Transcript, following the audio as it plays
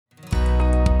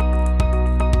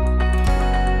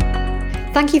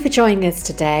Thank you for joining us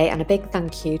today, and a big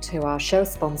thank you to our show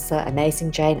sponsor,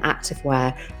 Amazing Jane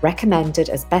Activewear, recommended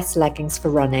as best leggings for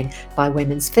running by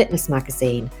Women's Fitness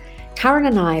magazine. Karen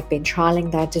and I have been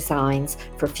trialling their designs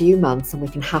for a few months and we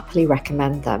can happily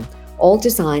recommend them. All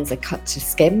designs are cut to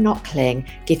skim, not cling,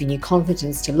 giving you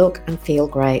confidence to look and feel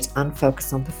great and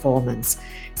focus on performance.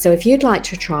 So if you'd like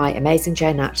to try Amazing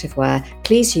Jane Activewear,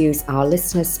 please use our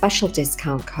listeners' special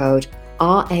discount code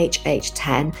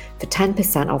RHH10 for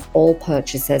 10% off all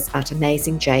purchases at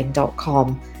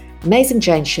AmazingJane.com. Amazing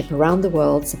Jane ship around the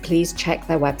world, so please check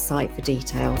their website for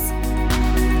details.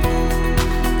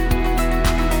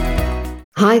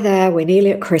 Hi there, we're nearly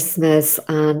at Christmas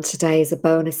and today is a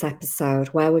bonus episode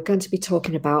where we're going to be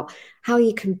talking about how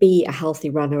you can be a healthy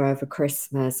runner over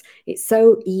Christmas. It's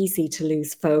so easy to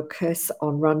lose focus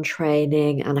on run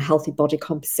training and a healthy body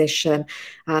composition.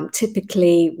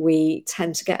 Typically, we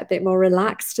tend to get a bit more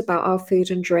relaxed about our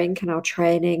food and drink and our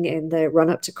training in the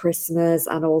run up to Christmas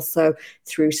and also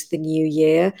through to the new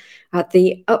year.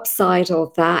 The upside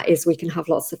of that is we can have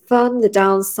lots of fun. The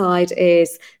downside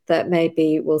is that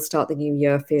maybe we'll start the new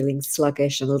year feeling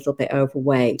sluggish and a little bit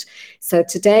overweight. So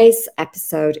today's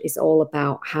episode is all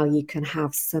about how you can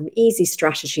have some easy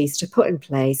strategies to put in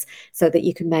place so that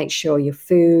you can make sure your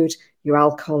food, your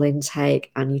alcohol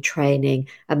intake and your training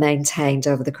are maintained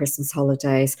over the Christmas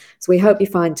holidays. So we hope you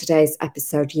find today's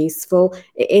episode useful.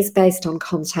 It is based on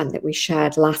content that we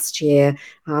shared last year,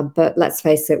 but let's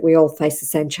face it, we all face the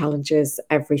same challenges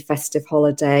every festive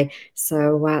holiday.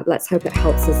 So let's hope it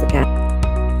helps us again.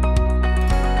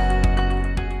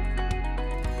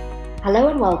 Hello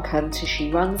and welcome to She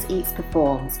Runs, Eats,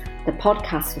 Performs, the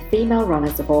podcast for female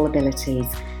runners of all abilities.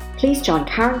 Please join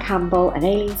Karen Campbell and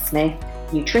Aileen Smith,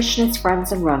 nutritionists,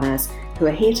 friends and runners, who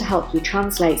are here to help you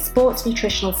translate sports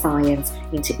nutritional science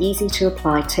into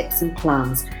easy-to-apply tips and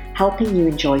plans, helping you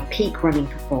enjoy peak running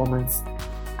performance.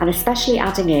 And especially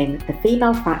adding in the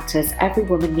female factors every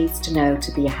woman needs to know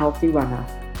to be a healthy runner.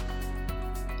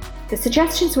 The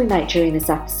suggestions we make during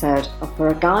this episode are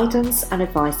for guidance and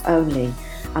advice only,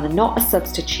 and are not a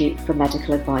substitute for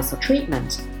medical advice or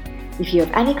treatment. If you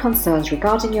have any concerns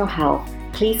regarding your health,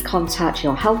 please contact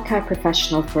your healthcare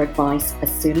professional for advice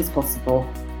as soon as possible.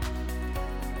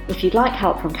 If you'd like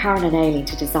help from Karen and Aileen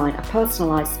to design a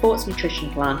personalised sports nutrition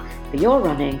plan for your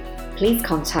running, please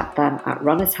contact them at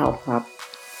Runners Health Hub.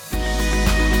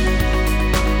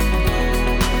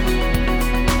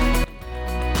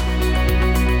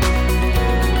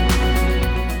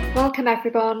 Welcome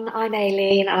everyone, I'm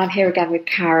Aileen and I'm here again with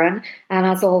Karen, and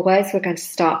as always we're going to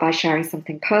start by sharing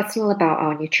something personal about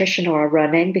our nutrition or our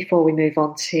running before we move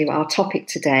on to our topic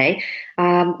today,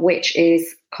 which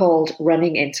is called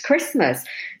Running into Christmas.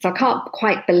 So I can't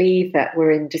quite believe that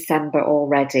we're in December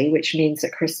already, which means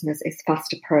that Christmas is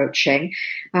fast approaching.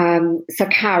 So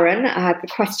Karen, the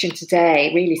question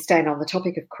today, really staying on the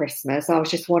topic of Christmas, I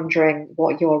was just wondering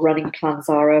what your running plans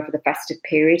are over the festive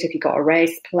period. Have you got a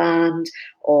race planned,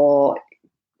 or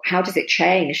how does it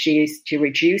change? Do you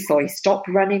reduce or you stop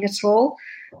running at all?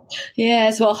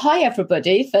 Yes, well, hi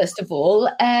everybody, first of all.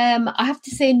 I have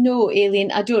to say no,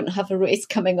 Aileen, I don't have a race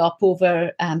coming up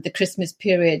over the Christmas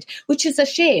period, which is a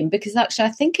shame because actually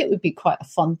I think it would be quite a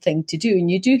fun thing to do. And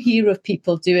you do hear of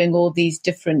people doing all these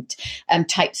different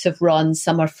types of runs.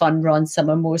 Some are fun runs, some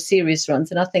are more serious runs.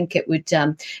 And I think it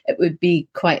would be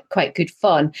quite good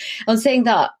fun. On saying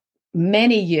that,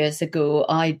 many years ago,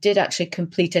 I did actually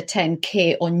complete a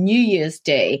 10K on New Year's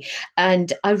Day,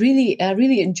 and I really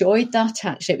enjoyed that.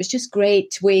 Actually, it was just a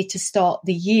great way to start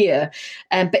the year.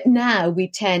 But now we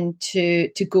tend to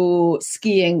go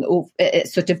skiing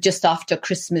sort of just after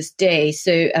Christmas Day,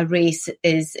 so a race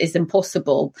is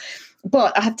impossible.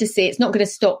 But I have to say, it's not going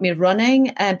to stop me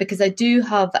running because I do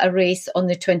have a race on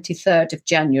the 23rd of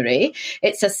January.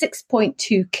 It's a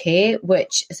 6.2K,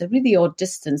 which is a really odd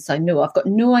distance. I know. I've got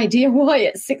no idea why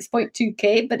it's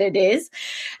 6.2K, but it is.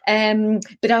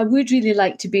 But I would really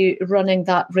like to be running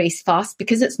that race fast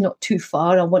because it's not too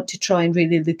far. I want to try and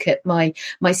really look at my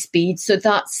speed. So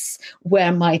that's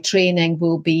where my training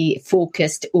will be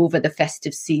focused over the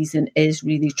festive season, is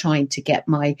really trying to get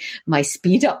my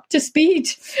speed up to speed,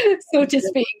 so to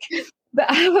speak. But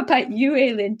how about you,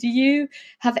 Aileen? Do you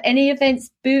have any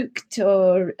events booked,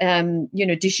 or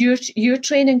does your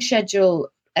training schedule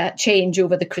change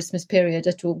over the Christmas period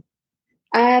at all?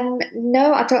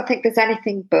 No, I don't think there's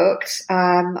anything booked.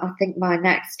 I think my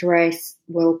next race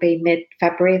will be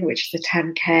mid-February, which is a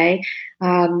 10K.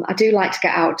 I do like to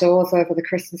get outdoors over the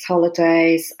Christmas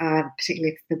holidays,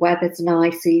 particularly if the weather's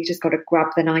nice. So you just got to grab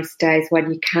the nice days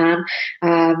when you can.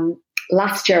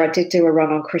 Last year I did do a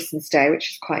run on Christmas Day,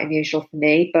 which is quite unusual for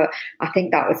me, but I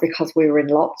think that was because we were in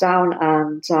lockdown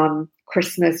and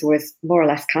Christmas was more or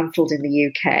less cancelled in the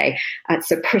UK. And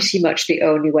so pretty much the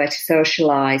only way to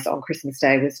socialise on Christmas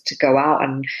Day was to go out.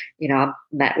 And, I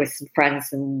met with some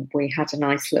friends and we had a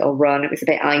nice little run. It was a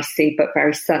bit icy, but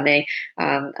very sunny.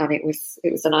 And it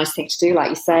was a nice thing to do, like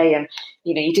you say. And,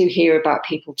 you do hear about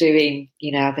people doing,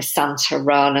 the Santa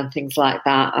run and things like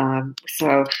that.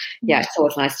 So, yeah, it's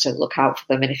always nice to look out for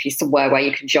them. And if you're somewhere where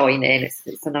you can join in,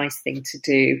 it's a nice thing to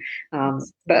do.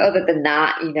 But other than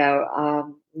that,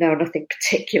 no, nothing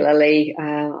particularly.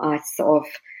 I sort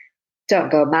of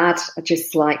don't go mad. I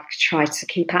just try to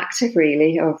keep active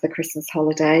really over the Christmas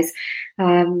holidays.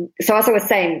 So as I was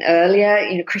saying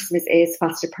earlier, Christmas is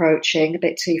fast approaching, a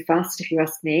bit too fast if you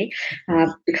ask me,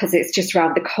 because it's just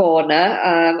around the corner.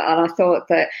 And I thought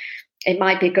that it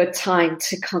might be a good time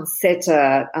to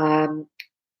consider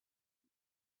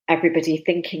everybody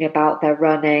thinking about their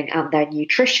running and their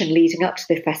nutrition leading up to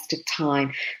the festive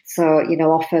time. So,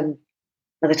 often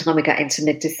by the time we get into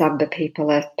mid-December,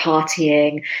 people are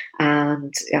partying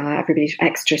and everybody's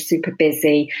extra super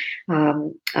busy.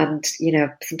 And,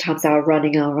 sometimes our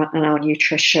running and our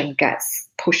nutrition gets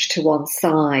pushed to one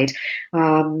side.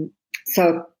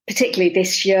 So particularly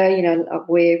this year,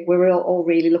 we're all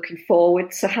really looking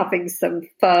forward to having some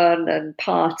fun and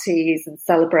parties and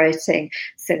celebrating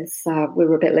since we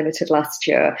were a bit limited last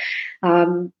year.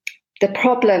 The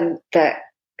problem that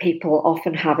people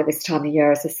often have at this time of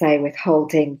year, as I say, with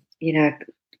holding,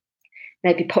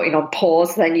 maybe putting on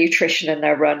pause their nutrition and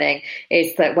their running,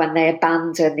 is that when they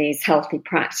abandon these healthy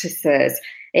practices,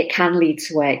 it can lead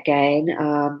to weight gain.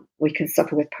 We can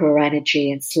suffer with poor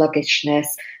energy and sluggishness,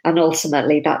 and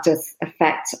ultimately that does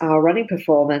affect our running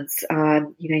performance.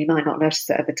 You might not notice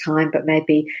it at the time, but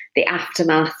maybe the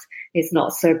aftermath is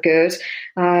not so good.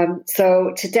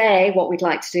 So today what we'd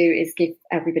like to do is give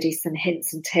everybody some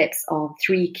hints and tips on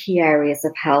 3 key areas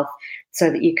of health so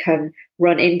that you can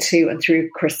run into and through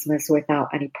Christmas without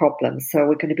any problems. So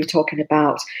we're going to be talking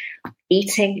about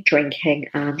eating, drinking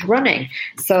and running.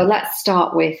 So let's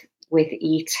start with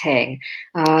eating.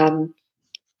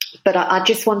 But I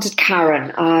just wanted,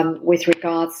 Karen, with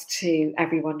regards to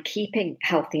everyone keeping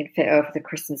healthy and fit over the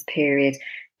Christmas period,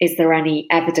 is there any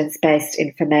evidence-based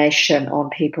information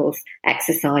on people's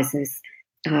exercises,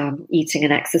 eating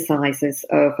and exercises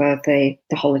over the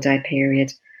holiday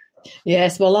period?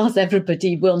 Yes, well, as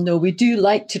everybody will know, we do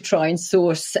like to try and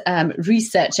source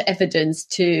research evidence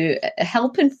to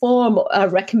help inform our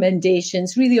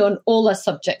recommendations really on all our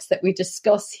subjects that we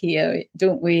discuss here,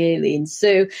 don't we, Aileen?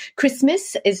 So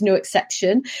Christmas is no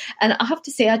exception. And I have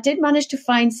to say, I did manage to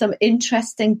find some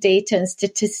interesting data and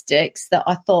statistics that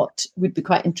I thought would be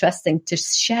quite interesting to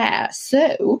share.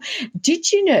 So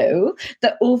did you know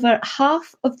that over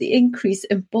half of the increase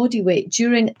in body weight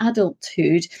during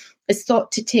adulthood is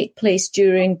thought to take place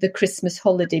during the Christmas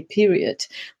holiday period,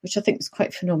 which I think is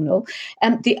quite phenomenal.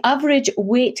 The average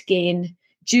weight gain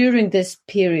during this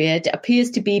period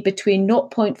appears to be between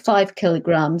 0.5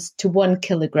 kilograms to 1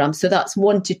 kilogram. So that's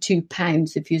 1 to 2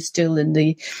 pounds if you're still in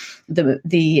the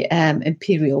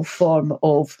imperial form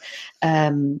of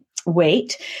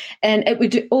weight. And it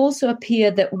would also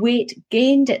appear that weight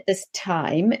gained at this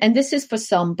time, and this is for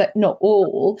some but not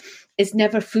all, is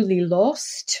never fully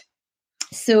lost.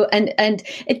 So, and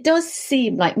it does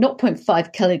seem like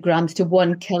 0.5 kilograms to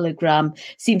 1 kilogram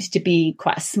seems to be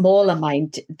quite a small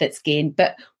amount that's gained.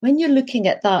 But when you're looking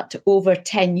at that over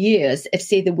 10 years, if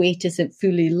say the weight isn't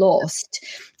fully lost,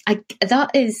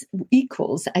 that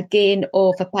equals a gain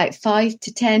of about 5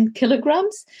 to 10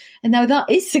 kilograms. And now that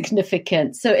is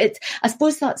significant. So I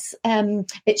suppose that's,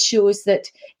 it shows that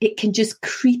it can just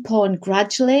creep on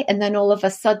gradually. And then all of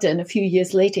a sudden, a few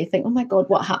years later, you think, oh my God,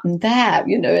 what happened there?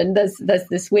 And there's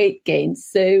this weight gain.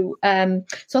 So I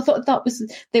thought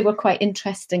they were quite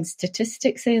interesting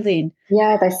statistics, Aileen.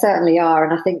 Yeah, they certainly are.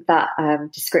 And I think that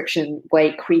description,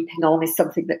 weight creeping on, is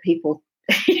something that people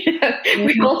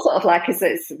we all sort of like, this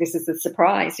is a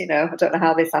surprise, I don't know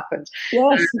how this happened.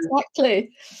 Yes, exactly.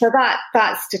 So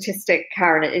that statistic,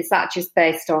 Karen, is that just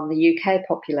based on the UK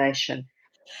population?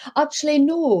 Actually,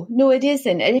 no, it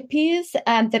isn't. It appears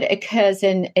that it occurs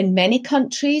in many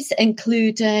countries,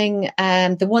 including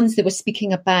the ones they were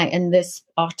speaking about in this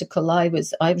article I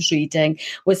was reading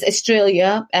was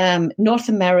Australia, North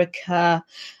America,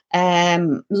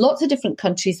 lots of different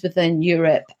countries within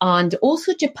Europe, and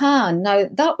also Japan. Now,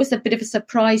 that was a bit of a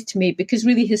surprise to me because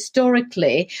really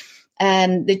historically,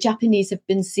 the Japanese have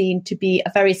been seen to be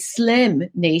a very slim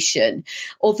nation,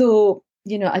 although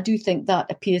I do think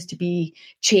that appears to be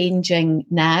changing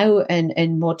now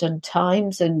in modern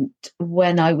times. And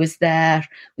when I was there,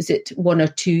 was it 1 or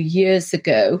 2 years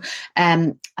ago,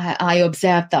 I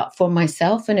observed that for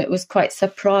myself, and it was quite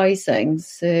surprising.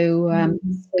 So,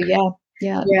 yeah.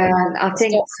 I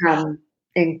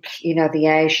think in the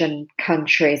Asian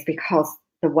countries, because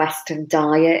the Western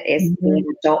diet is being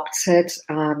adopted,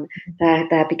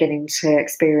 they're beginning to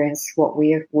experience what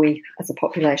we as a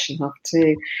population have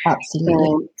too.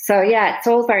 Absolutely. So yeah, it's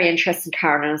all very interesting,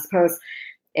 Karen, and I suppose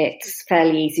it's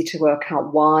fairly easy to work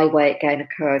out why weight gain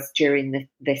occurs during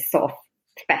this sort of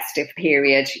festive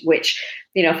period, which,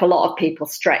 for a lot of people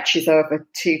stretches over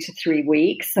 2 to 3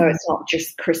 weeks. So it's not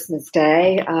just Christmas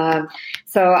Day.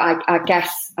 So I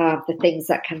guess the things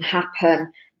that can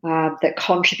happen that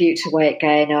contribute to weight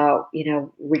gain are,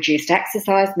 reduced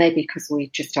exercise, maybe because we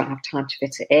just don't have time to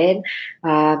fit it in.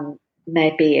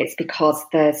 Maybe it's because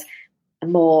there's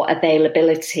more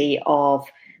availability of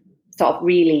sort of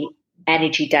really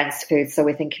energy dense foods. So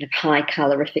we're thinking of high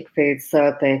calorific foods.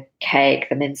 So the cake,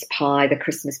 the mince pie, the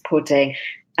Christmas pudding,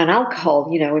 and alcohol.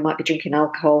 We might be drinking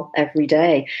alcohol every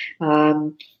day.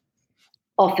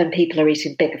 Often people are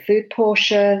eating bigger food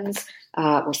portions.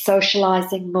 We're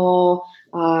socializing more.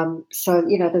 So,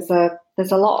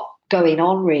 there's a lot going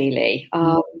on really.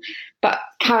 But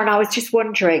Karen, I was just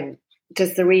wondering,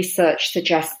 does the research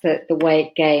suggest that the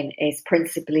weight gain is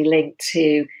principally linked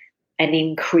to an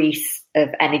increase of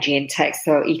energy intake,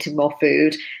 so eating more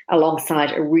food,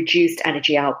 alongside a reduced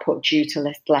energy output due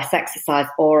to less exercise,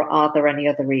 or are there any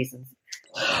other reasons?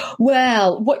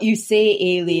 Well, what you say,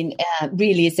 Aileen,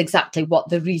 really is exactly what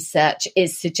the research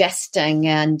is suggesting,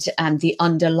 and the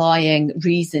underlying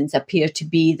reasons appear to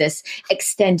be this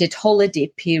extended holiday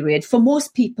period. For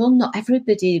most people, not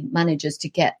everybody manages to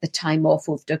get the time off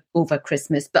over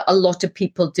Christmas, but a lot of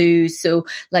people do. So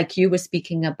like you were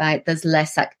speaking about, there's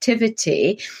less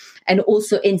activity. And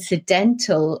also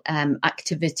incidental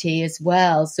activity as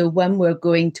well. So when we're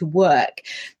going to work,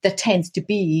 there tends to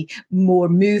be more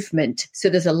movement. So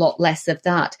there's a lot less of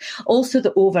that. Also,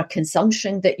 the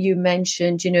overconsumption that you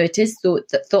mentioned, it is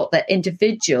thought that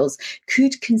individuals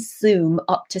could consume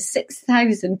up to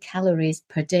 6,000 calories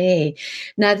per day.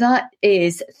 Now, that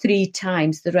is 3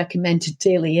 times the recommended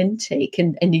daily intake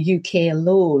in the UK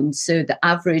alone. So the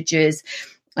average is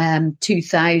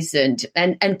 2,000.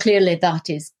 And clearly that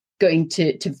is going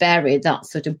to vary, that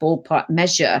sort of ballpark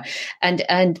measure.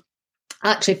 And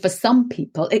actually, for some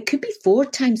people, it could be 4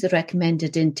 times the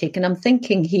recommended intake. And I'm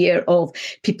thinking here of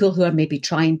people who are maybe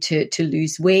trying to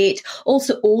lose weight,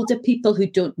 also older people who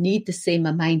don't need the same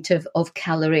amount of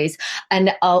calories,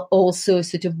 and also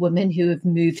sort of women who have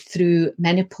moved through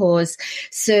menopause.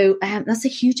 So that's a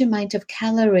huge amount of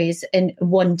calories in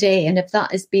one day. And if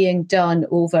that is being done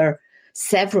over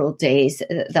several days,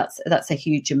 that's a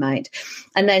huge amount.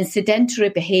 And then sedentary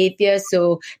behavior,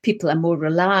 so people are more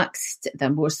relaxed, they're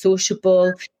more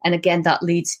sociable, and again that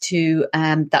leads to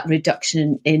that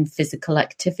reduction in physical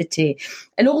activity.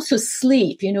 And also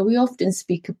sleep, we often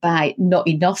speak about not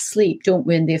enough sleep, don't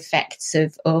we, and the effects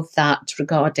of that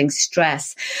regarding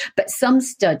stress. But some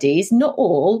studies, not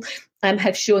all,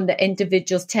 have shown that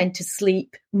individuals tend to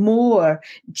sleep more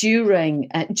during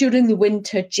the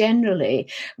winter generally,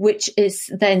 which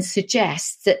then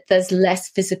suggests that there's less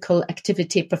physical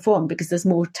activity performed because there's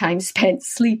more time spent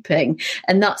sleeping,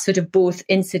 and that's sort of both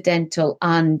incidental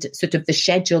and sort of the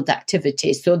scheduled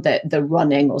activity, so that the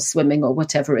running or swimming or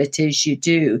whatever it is you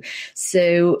do.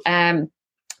 So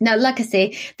now, like I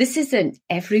say, this isn't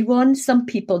everyone. Some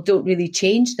people don't really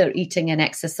change their eating and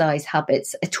exercise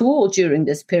habits at all during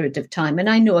this period of time. And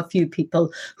I know a few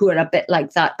people who are a bit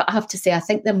like that. But I have to say, I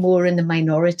think they're more in the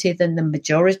minority than the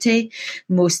majority.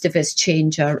 Most of us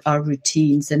change our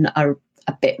routines and are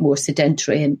a bit more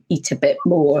sedentary and eat a bit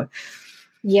more.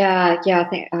 Yeah, I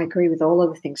think I agree with all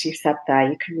of the things you said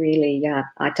there. You can really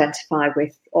identify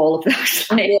with all of those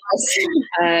things.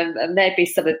 And maybe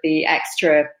some of the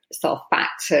extra sort of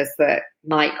factors that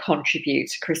might contribute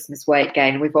to Christmas weight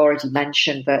gain. We've already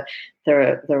mentioned that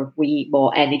we eat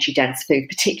more energy dense food,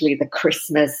 particularly the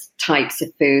Christmas types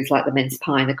of foods like the mince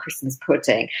pie and the Christmas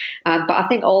pudding. But I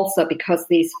think also because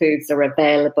these foods are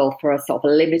available for a sort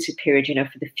of a limited period,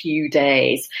 for the few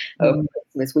days of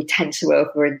Christmas, we tend to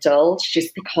overindulge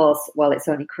just because, well, it's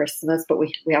only Christmas, but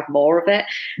we have more of it.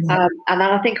 And then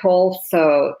I think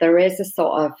also there is a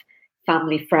sort of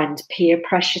family friend peer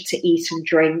pressure to eat and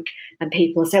drink, and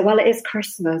people say, well, it is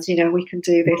Christmas, we can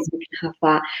do this, we can have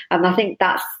that. And I think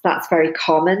that's very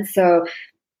common. So,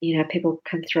 people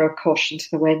can throw caution to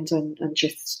the wind and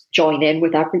just join in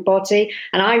with everybody.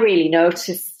 And I really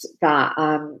noticed that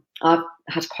I've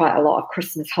had quite a lot of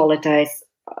Christmas holidays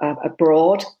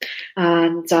abroad,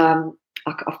 and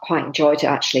I've quite enjoyed it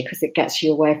actually because it gets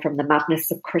you away from the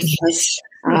madness of Christmas.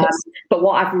 Yes. But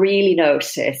what I've really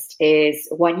noticed is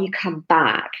when you come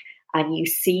back and you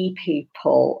see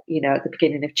people, at the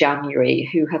beginning of January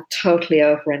who have totally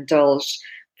overindulged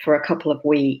for a couple of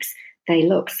weeks, they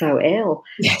look so ill.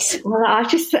 Yes. Well,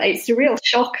 it's a real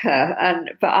shocker.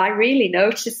 But I really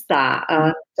noticed that.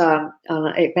 And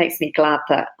it makes me glad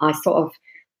that I sort of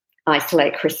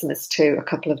isolate Christmas to a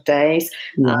couple of days.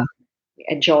 Yeah.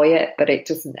 Enjoy it, but it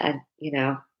doesn't,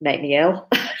 make me ill.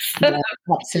 Yeah,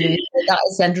 absolutely. That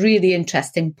is a really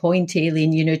interesting point,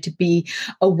 Aileen, to be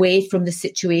away from the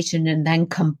situation and then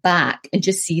come back and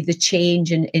just see the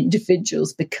change in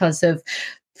individuals because of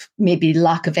maybe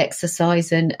lack of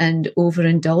exercise and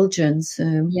overindulgence.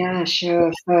 Yeah,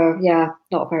 sure. So,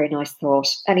 not a very nice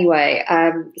thought. Anyway,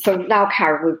 so now,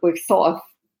 Karen, we've sort of,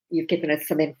 you've given us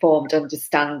some informed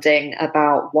understanding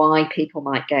about why people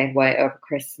might gain weight over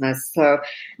Christmas. So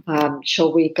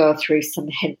shall we go through some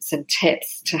hints and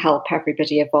tips to help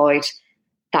everybody avoid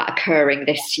that occurring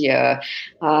this year?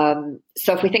 So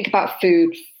if we think about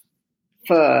food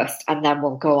first, and then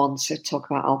we'll go on to talk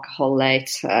about alcohol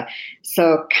later.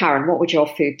 So Karen, what would your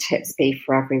food tips be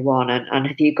for everyone? And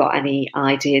have you got any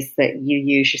ideas that you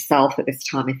use yourself at this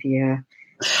time of year?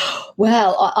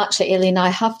 Well, actually, Aileen, I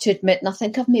have to admit, and I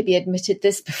think I've maybe admitted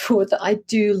this before, that I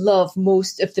do love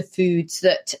most of the foods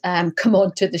that come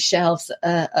onto the shelves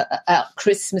at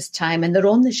Christmas time, and they're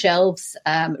on the shelves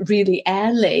really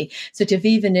early. Sort of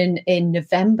even in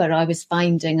November, I was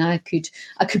finding I could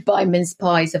buy mince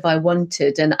pies if I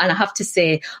wanted, and I have to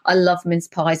say I love mince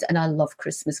pies and I love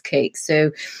Christmas cakes. So,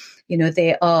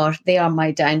 they are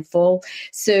my downfall.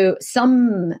 So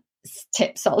some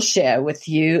tips I'll share with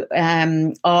you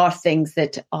are things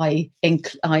that I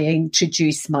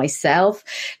introduce myself.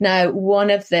 Now,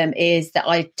 one of them is that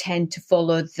I tend to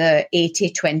follow the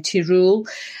 80-20 rule.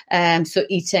 So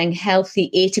eating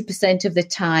healthy 80% of the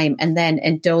time and then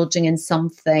indulging in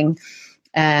something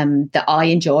that I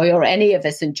enjoy or any of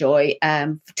us enjoy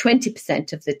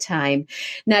 20% of the time.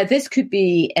 Now, this could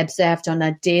be observed on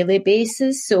a daily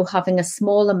basis. So having a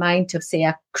small amount of, say,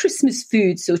 a Christmas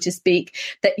food, so to speak,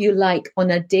 that you like on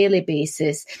a daily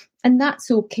basis. And that's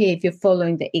okay if you're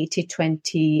following the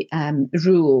 80-20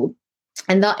 rule.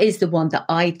 And that is the one that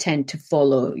I tend to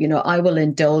follow. I will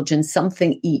indulge in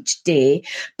something each day,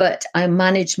 but I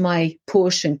manage my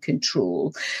portion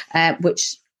control,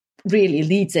 which really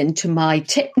leads into my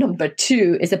tip number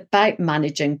 2 is about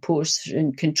managing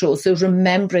portion control. So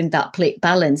remembering that plate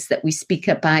balance that we speak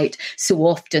about so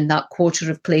often, that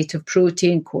quarter of a plate of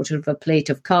protein, quarter of a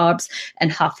plate of carbs,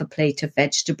 and half a plate of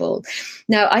vegetable.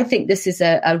 Now, I think this is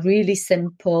a really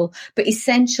simple but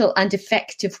essential and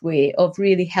effective way of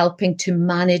really helping to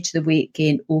manage the weight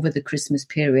gain over the Christmas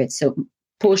period. So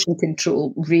portion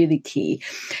control, really key.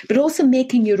 But also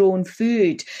making your own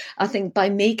food. I think by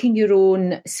making your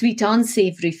own sweet and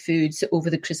savoury foods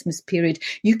over the Christmas period,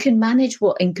 you can manage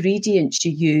what ingredients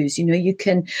you use. You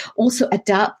can also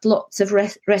adapt lots of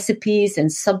recipes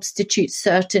and substitute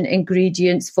certain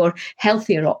ingredients for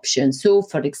healthier options. So,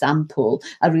 for example,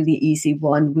 a really easy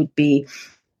one would be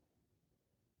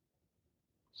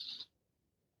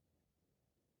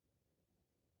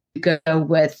go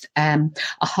with a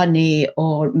honey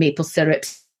or maple syrup,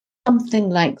 something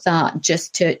like that,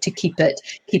 just to keep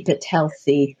it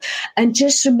healthy, and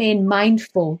just remain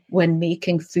mindful when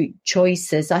making food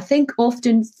choices. I think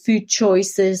often food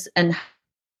choices and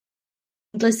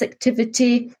mindless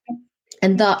activity,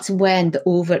 and that's when the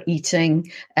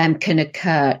overeating can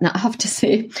occur. Now, I have to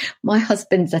say, my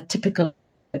husband's a typical.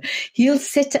 He'll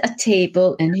sit at a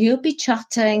table and he'll be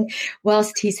chatting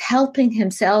whilst he's helping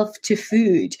himself to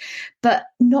food, but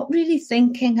not really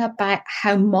thinking about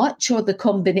how much or the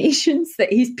combinations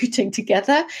that he's putting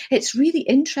together. It's really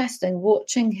interesting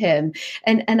watching him.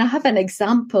 And I have an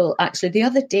example, actually. The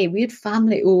other day, we had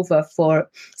family over for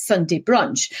Sunday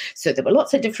brunch. So there were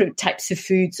lots of different types of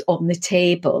foods on the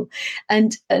table.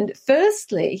 And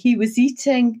firstly, he was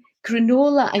eating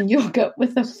granola and yogurt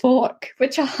with a fork,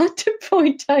 which I had to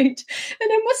point out. And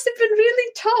it must have been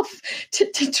really tough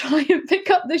to try and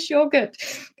pick up this yogurt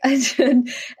and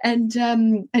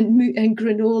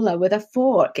granola with a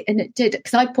fork. And it did,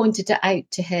 because I pointed it out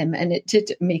to him, and it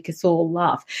did make us all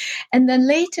laugh. And then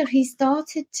later he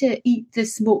started to eat the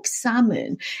smoked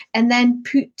salmon and then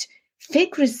put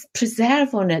fig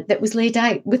preserve on it that was laid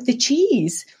out with the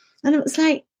cheese. And it was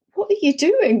like, what are you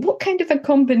doing? What kind of a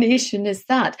combination is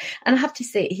that? And I have to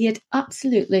say, he had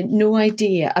absolutely no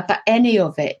idea about any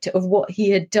of it, of what he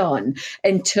had done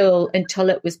until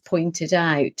it was pointed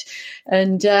out.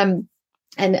 And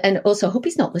And also, I hope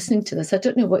he's not listening to this. I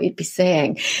don't know what he'd be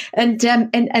saying. And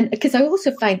because I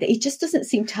also find that he just doesn't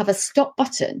seem to have a stop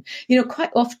button.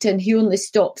 Quite often he only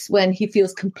stops when he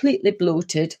feels completely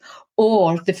bloated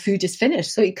or the food is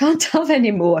finished, so he can't have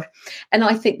any more. And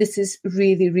I think this is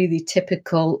really, really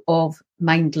typical of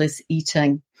mindless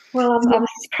eating. Well, I'm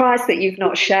surprised that you've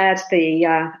not shared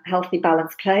the healthy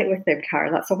balanced plate with him,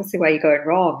 Karen. That's obviously where you're going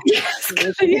wrong. Yes,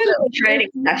 clearly. Training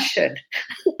session.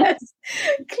 Yes,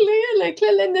 clearly.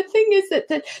 And the thing is that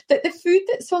the food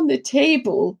that's on the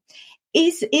table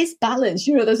is balanced.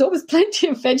 There's always plenty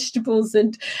of vegetables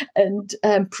and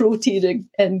protein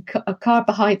and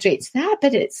carbohydrates there,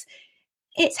 but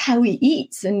it's how he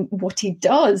eats and what he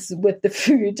does with the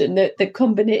food and the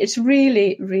combination. It's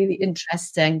really, really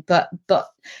interesting. But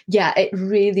yeah, it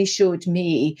really showed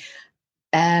me,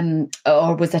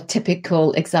 or was a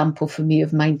typical example for me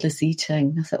of mindless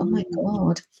eating. I thought, oh my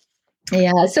God.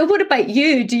 Yeah. So what about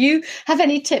you? Do you have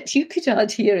any tips you could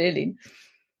add here, Aileen?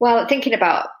 Well, thinking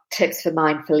about tips for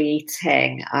mindful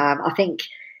eating, I think,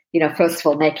 first of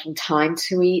all, making time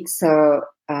to eat. So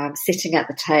sitting at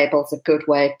the table is a good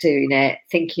way of doing it,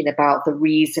 thinking about the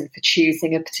reason for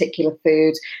choosing a particular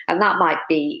food. And that might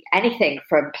be anything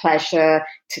from pleasure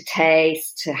to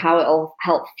taste to how it'll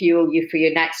help fuel you for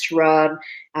your next run.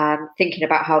 Thinking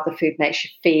about how the food makes you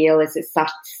feel. Is it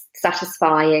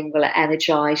satisfying? Will it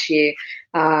energize you?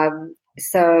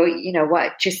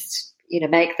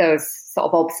 Make those sort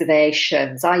of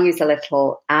observations. I use a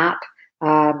little app.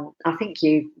 I think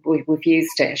we've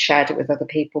used it and shared it with other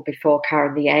people before,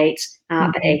 Karen, the ATE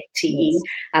app, ATE,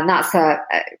 and that's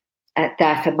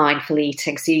there for mindful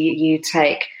eating. So you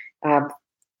take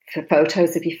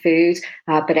photos of your food,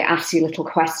 but it asks you little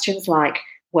questions like,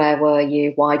 where were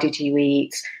you? Why did you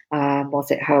eat?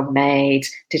 Was it homemade?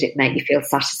 Did it make you feel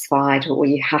satisfied? Or were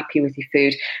you happy with your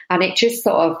food? And it just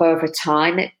sort of over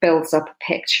time, it builds up a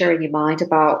picture in your mind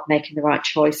about making the right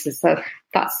choices. So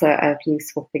that's a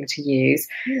useful thing to use.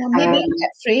 Yeah, maybe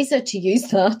get Fraser to use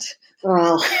that.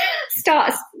 Well,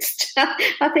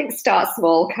 I think start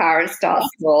small, Karen, start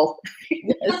small.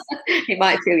 Yes. You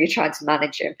might feel you're trying to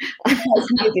manage him.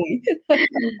 Maybe.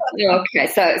 Okay,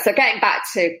 so getting back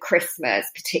to Christmas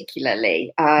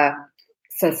particularly,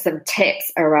 so some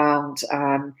tips around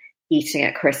eating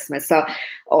at Christmas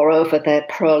or over the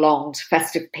prolonged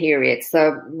festive period.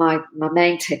 So my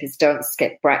main tip is don't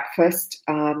skip breakfast.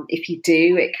 If you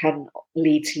do, it can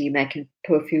lead to you making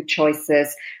poor food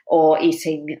choices or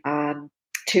eating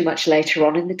too much later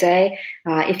on in the day.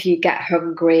 If you get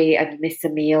hungry and you miss a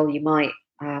meal, you might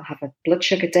have a blood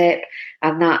sugar dip,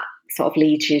 and that sort of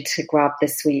leads you to grab the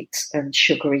sweet and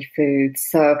sugary foods.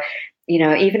 So,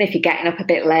 even if you're getting up a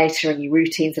bit later and your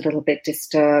routine's a little bit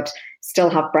disturbed, still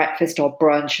have breakfast or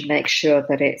brunch and make sure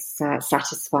that it's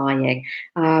satisfying.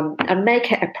 And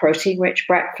make it a protein-rich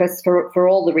breakfast for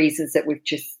all the reasons that we've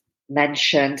just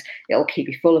mentioned. It'll keep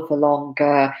you fuller for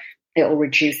longer. It'll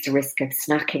reduce the risk of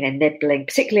snacking and nibbling,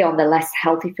 particularly on the less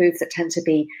healthy foods that tend to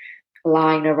be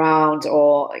lying around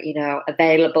or,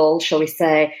 available, shall we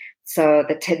say. So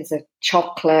the tins of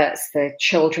chocolates, the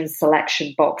children's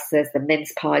selection boxes, the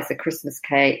mince pies, the Christmas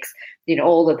cakes,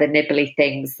 all of the nibbly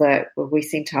things that we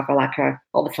seem to have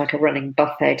almost like a running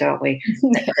buffet, don't we?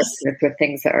 with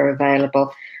things that are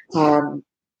available. And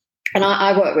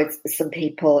I work with some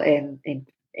people in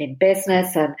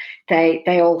business, and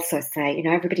they also say,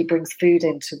 everybody brings food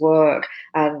into work,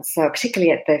 and so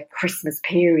particularly at the Christmas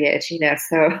period,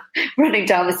 so running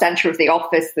down the centre of the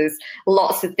office, there's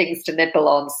lots of things to nibble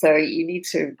on, so you need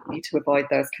to avoid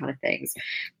those kind of things.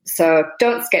 So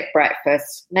don't skip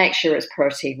breakfast, make sure it's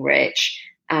protein rich,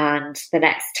 and the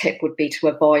next tip would be to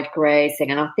avoid grazing.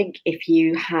 And I think if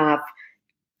you have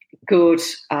good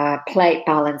plate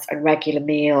balance and regular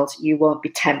meals, you won't be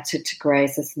tempted to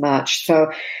graze as much.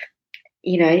 So,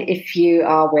 if you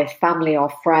are with family or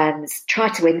friends, try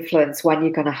to influence when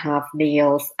you're going to have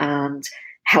meals and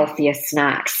healthier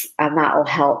snacks, and that'll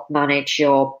help manage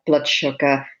your blood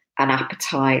sugar and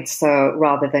appetite. So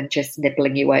rather than just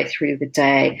nibbling your way through the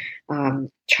day,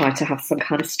 try to have some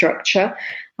kind of structure.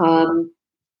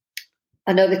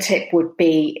 Another tip would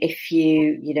be if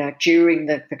you, during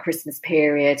the Christmas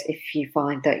period, if you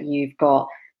find that you've got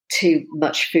too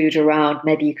much food around,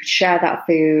 maybe you could share that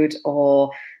food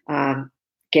or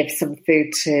give some food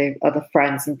to other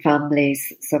friends and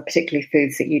families. So particularly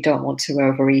foods that you don't want to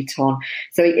overeat on.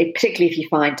 So particularly if you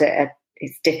find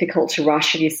it's difficult to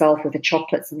ration yourself with the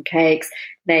chocolates and cakes,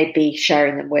 maybe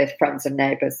sharing them with friends and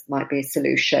neighbours might be a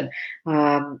solution.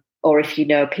 Or if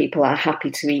people are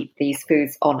happy to eat these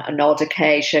foods on an odd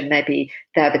occasion, maybe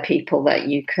they're the people that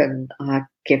you can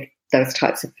give those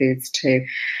types of foods to.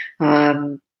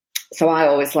 So I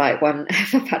always like when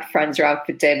if I've had friends around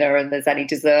for dinner and there's any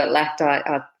dessert left,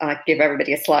 I give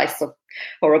everybody a slice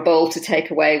or a bowl to take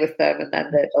away with them, and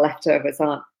then the leftovers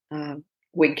aren't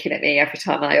winking at me every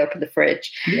time I open the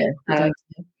fridge. Yeah.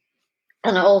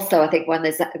 And also, I think when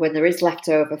there is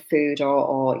leftover food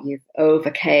or you've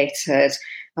over-catered,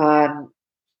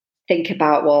 think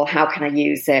about, well, how can I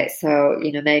use it? So,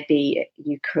 maybe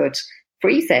you could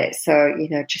freeze it. So,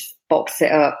 just box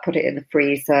it up, put it in the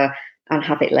freezer and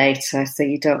have it later, so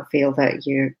you don't feel that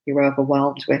you're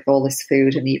overwhelmed with all this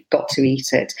food and you've got to eat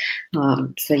it.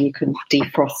 So you can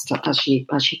defrost as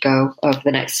you go over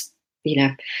the next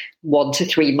 1 to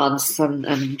 3 months and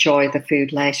enjoy the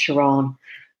food later on.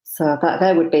 So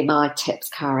that would be my tips,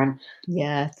 Karen.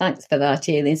 Yeah, thanks for that,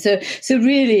 Aileen. So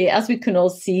really, as we can all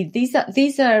see, these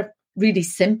are really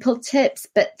simple tips,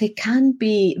 but they can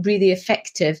be really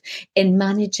effective in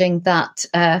managing that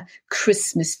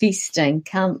Christmas feasting,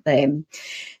 can't they?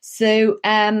 So,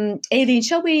 Aileen,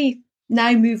 shall we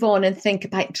now move on and think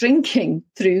about drinking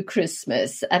through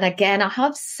Christmas? And again, I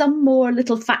have some more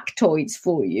little factoids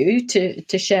for you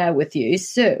to share with you.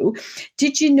 So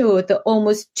did you know that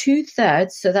almost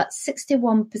 2/3, so that's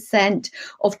 61%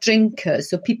 of drinkers,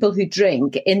 so people who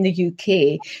drink in the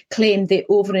UK, claim they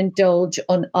overindulge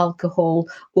on alcohol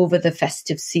over the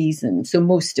festive season? So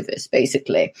most of us,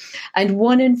 basically. And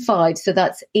 1 in 5, so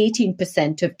that's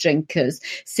 18% of drinkers,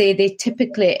 say they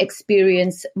typically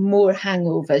experience more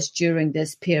hangovers during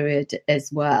this period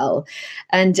as well.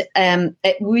 And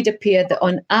it would appear that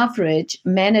on average,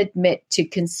 men admit to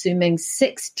consuming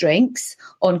 6 drinks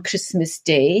on Christmas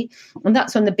Day. And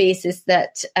that's on the basis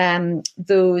that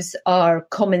those are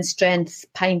common strength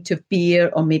pint of beer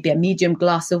or maybe a medium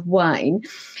glass of wine.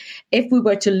 If we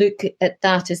were to look at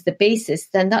that as the basis,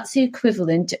 then that's the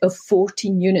equivalent of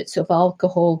 14 units of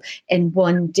alcohol in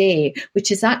one day, which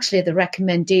is actually the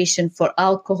recommendation for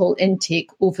alcohol intake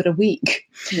over a week.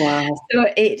 Wow. So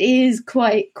it is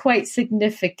quite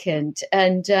significant.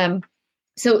 And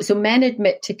so men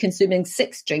admit to consuming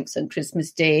 6 drinks on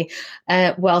Christmas Day,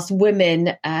 whilst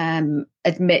women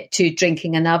admit to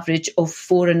drinking an average of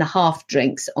 4.5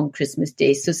 drinks on Christmas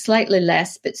Day. So slightly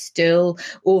less, but still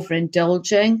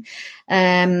overindulging.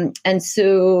 And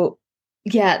so,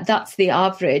 yeah, that's the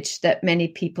average, that many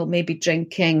people may be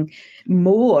drinking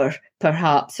more,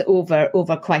 perhaps,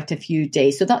 over quite a few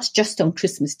days. So that's just on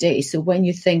Christmas Day. So when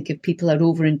you think if people are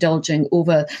overindulging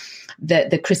over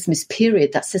the Christmas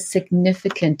period, that's a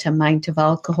significant amount of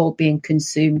alcohol being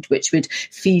consumed, which would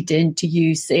feed into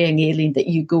you saying, Aileen, that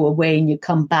you go away and you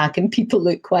come back and people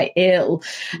look quite ill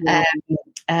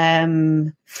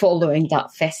following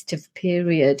that festive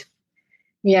period.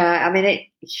 Yeah, I mean,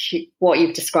 what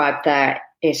you've described there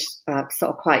is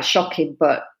sort of quite shocking,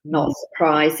 but not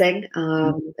surprising.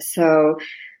 So,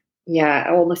 yeah,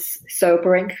 almost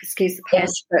sobering, excuse the pun,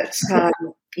 but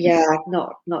yeah,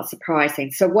 not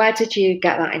surprising. So where did you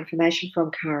get that information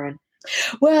from, Karen?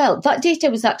 Well, that data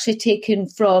was actually taken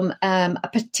from a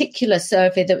particular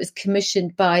survey that was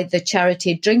commissioned by the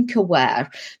charity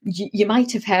DrinkAware. You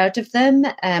might have heard of them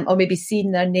or maybe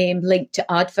seen their name linked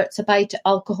to adverts about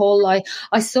alcohol.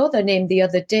 I saw their name the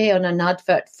other day on an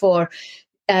advert for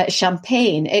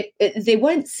champagne. They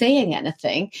weren't saying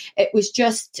anything. It was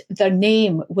just their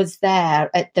name was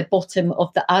there at the bottom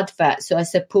of the advert. So I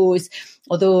suppose,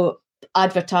 although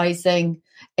advertising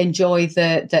enjoy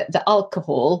the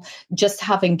alcohol, just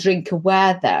having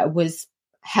DrinkAware there was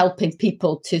helping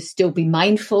people to still be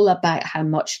mindful about how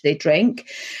much they drink.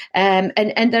 And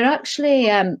they're actually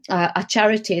a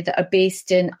charity that are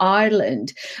based in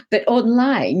Ireland, but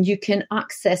online you can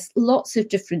access lots of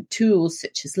different tools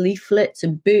such as leaflets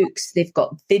and books. They've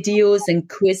got videos and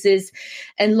quizzes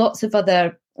and lots of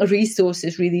other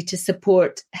resources really to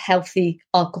support healthy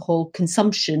alcohol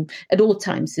consumption at all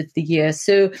times of the year.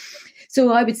 So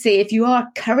I would say if you are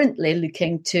currently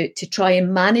looking to try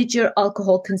and manage your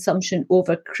alcohol consumption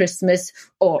over Christmas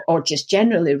or just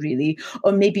generally really,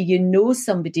 or maybe you know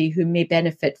somebody who may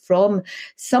benefit from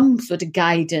some sort of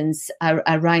guidance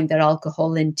around their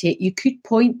alcohol intake, you could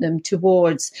point them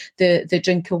towards the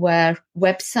DrinkAware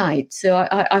website. So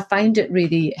I find it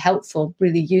really helpful,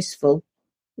 really useful.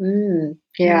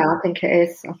 Yeah, I think it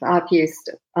is.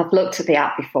 I've looked at the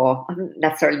app before. I haven't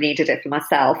necessarily needed it for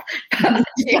myself, but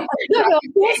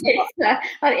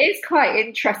it's quite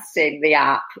interesting, the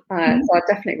app. So I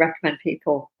definitely recommend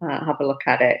people have a look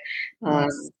at it.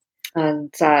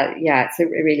 And it's a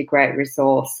really great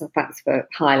resource. So thanks for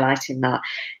highlighting that.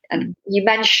 And you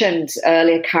mentioned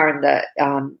earlier, Karen, that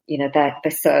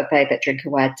the survey that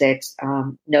DrinkAware did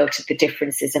noted the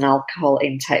differences in alcohol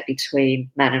intake between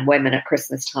men and women at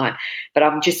Christmas time. But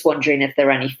I'm just wondering if there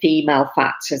are any female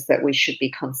factors that we should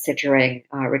be considering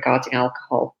regarding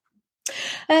alcohol.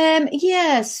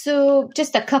 So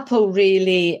just a couple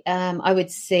really, I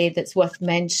would say that's worth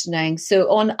mentioning. So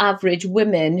on average,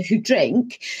 women who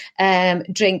drink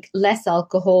less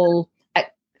alcohol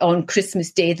on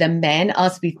Christmas Day than men,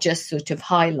 as we've just sort of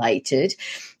highlighted.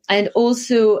 And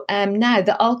also now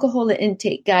the alcohol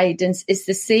intake guidance is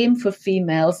the same for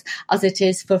females as it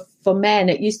is for men.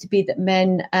 It used to be that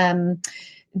men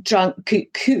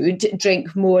could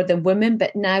drink more than women,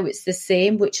 but now it's the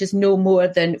same, which is no more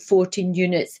than 14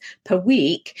 units per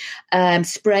week,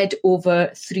 spread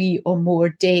over 3 or more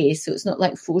days. So it's not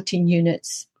like 14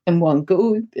 units in one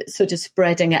go, but sort of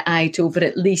spreading it out over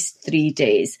at least 3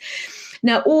 days.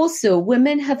 Now, also,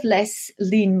 women have less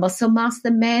lean muscle mass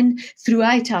than men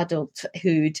throughout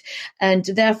adulthood, and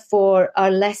therefore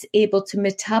are less able to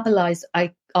metabolize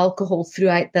alcohol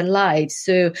throughout their lives.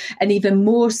 So, and even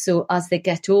more so as they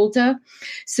get older.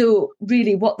 So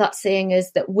really what that's saying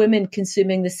is that women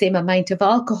consuming the same amount of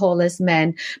alcohol as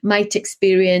men might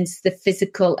experience the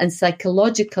physical and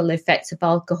psychological effects of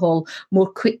alcohol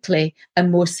more quickly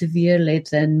and more severely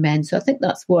than men. So I think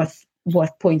that's worth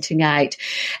pointing out.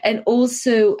 And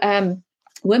also,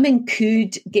 women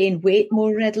could gain weight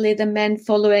more readily than men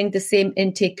following the same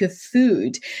intake of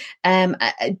food,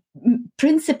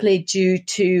 principally due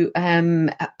to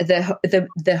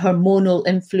the hormonal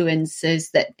influences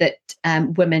that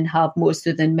women have more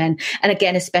so than men, and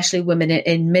again, especially women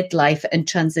in midlife and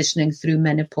transitioning through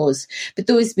menopause. But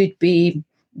those would be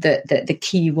the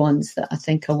key ones that I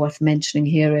think are worth mentioning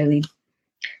here, Aileen.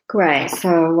 Great.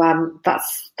 So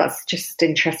that's just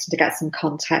interesting to get some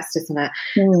context, isn't it?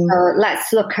 So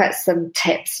let's look at some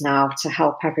tips now to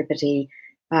help everybody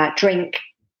drink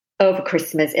over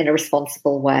Christmas in a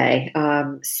responsible way.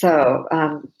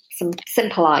 Some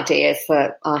simple ideas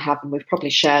that I have, and we've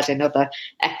probably shared in other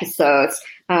episodes.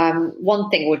 One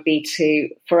thing would be to,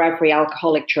 for every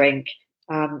alcoholic drink,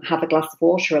 have a glass of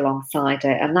water alongside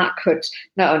it, and that could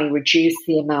not only reduce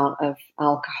the amount of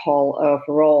alcohol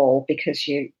overall because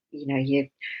you're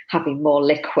having more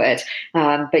liquid,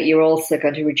 but you're also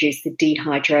going to reduce the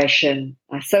dehydration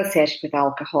associated with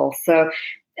alcohol. So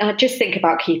just think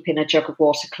about keeping a jug of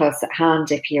water close at hand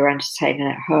if you're entertaining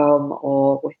at home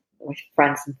or with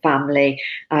friends and family.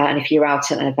 And if you're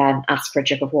out at an event, ask for a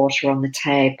jug of water on the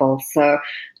table. So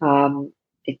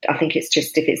I think it's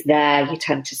just, if it's there, you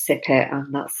tend to sip it,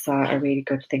 and that's a really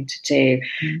good thing to do.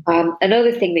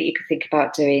 Another thing that you could think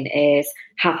about doing is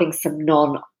having some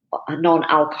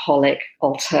non-alcoholic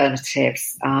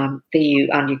alternatives for you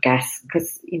and your guests,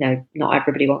 because not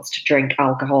everybody wants to drink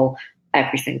alcohol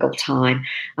every single time.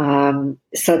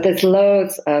 So there's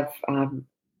loads of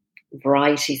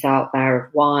varieties out there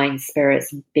of wine,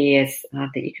 spirits and beers that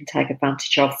you can take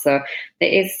advantage of. So it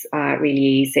is really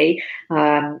easy.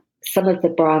 Some of the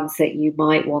brands that you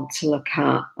might want to look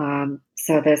at,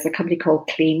 so there's a company called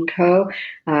CleanCo,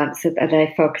 so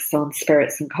they focus on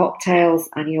spirits and cocktails,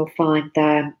 and you'll find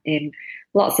them in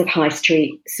lots of high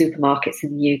street supermarkets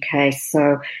in the UK,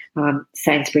 so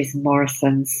Sainsbury's and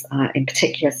Morrison's in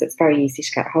particular, so it's very easy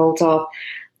to get hold of.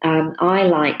 I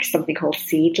like something called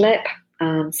Seedlip.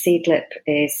 Seedlip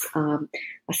is a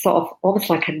sort of almost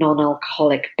like a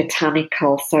non-alcoholic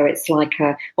botanical, so it's like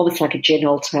almost like a gin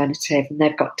alternative, and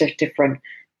they've got different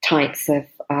types of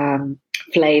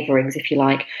flavourings, if you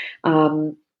like,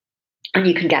 and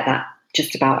you can get that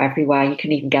just about everywhere. You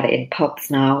can even get it in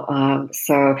pubs now.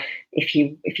 So if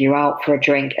you're out for a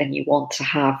drink and you want to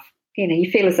have, you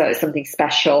feel as though it's something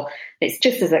special, it's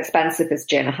just as expensive as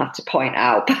gin, I have to point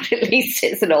out, but at least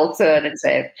it's an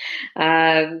alternative.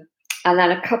 And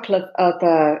then a couple of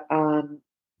other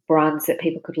brands that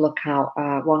people could look out.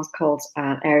 One's called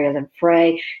Ariel and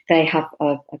Frey. They have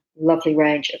a lovely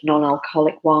range of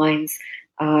non-alcoholic wines.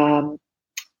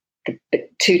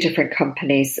 Two different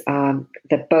companies.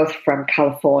 They're both from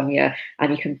California,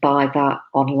 and you can buy that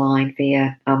online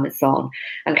via Amazon.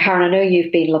 And Karen, I know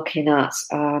you've been looking at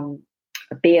a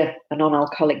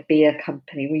non-alcoholic beer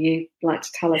company. Would you like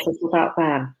to tell us a little about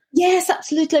them? Yes,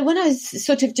 absolutely. When I was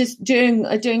sort of just doing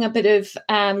a bit of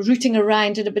rooting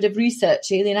around and a bit of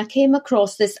research, Aileen, I came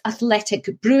across this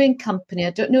Athletic Brewing Company.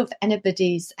 I don't know if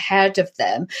anybody's heard of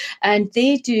them. And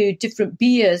they do different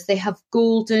beers. They have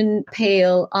Golden,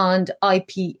 Pale and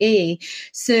IPA.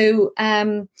 So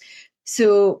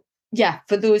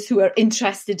for those who are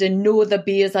interested and know the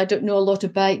beers, I don't know a lot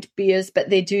about beers, but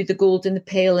they do the Golden, the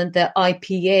Pale, and the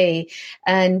IPA.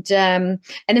 And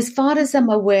as far as I'm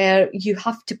aware, you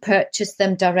have to purchase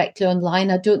them directly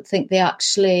online. I don't think they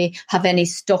actually have any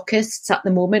stockists at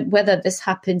the moment. Whether this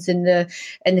happens in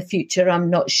the future, I'm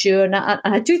not sure. And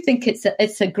I do think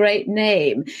it's a great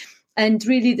name. And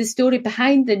really, the story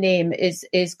behind the name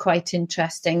is quite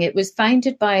interesting. It was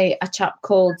founded by a chap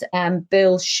called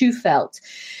Bill Shufelt,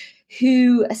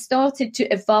 who started to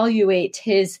evaluate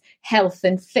his health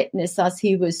and fitness as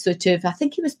he was I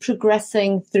think he was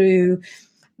progressing through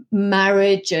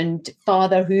marriage and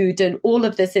fatherhood and all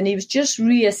of this, and he was just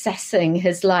reassessing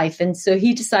his life. And so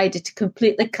he decided to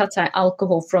completely cut out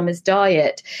alcohol from his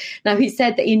diet. Now, he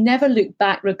said that he never looked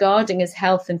back regarding his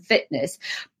health and fitness,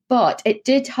 but it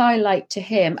did highlight to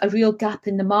him a real gap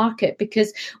in the market,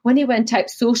 because when he went out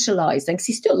socialising, because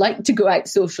he still liked to go out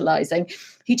socialising,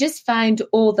 he just found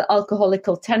all the alcoholic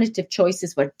alternative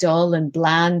choices were dull and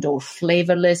bland or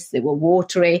flavourless. They were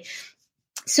watery.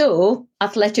 So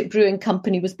Athletic Brewing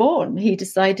Company was born. He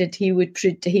decided he would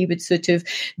sort of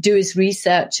do his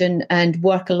research and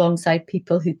work alongside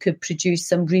people who could produce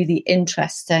some really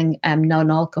interesting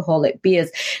non-alcoholic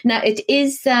beers. Now, it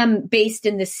is based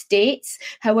in the States.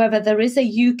 However, there is a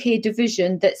UK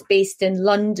division that's based in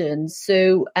London.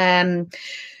 So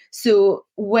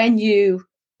when you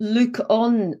look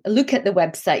at the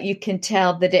website, you can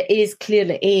tell that it is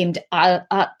clearly aimed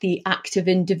at the active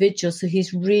individual. So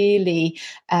he's really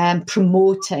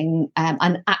promoting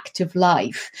an active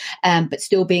life, but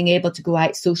still being able to go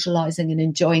out socializing and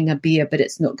enjoying a beer, but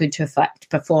it's not going to affect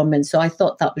performance. So I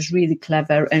thought that was really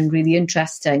clever and really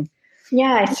interesting.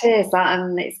 Yeah, it is.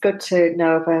 And it's good to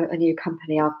know of a new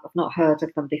company. I've not heard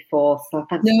of them before. So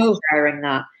thanks for sharing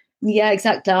that. Yeah,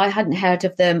 exactly. I hadn't heard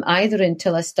of them either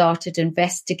until I started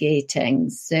investigating.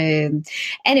 So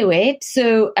anyway,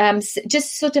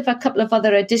 just sort of a couple of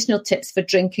other additional tips for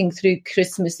drinking through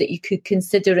Christmas that you could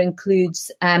consider includes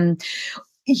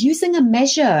using a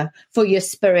measure for your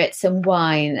spirits and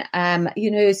wine.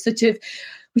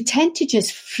 We tend to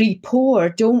just free pour,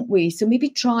 don't we? So maybe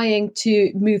trying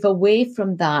to move away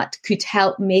from that could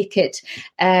help make it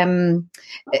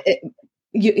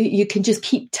you can just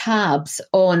keep tabs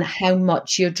on how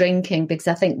much you're drinking, because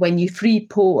I think when you free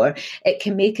pour, it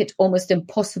can make it almost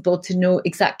impossible to know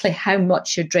exactly how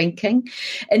much you're drinking.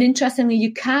 And interestingly,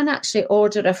 you can actually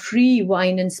order a free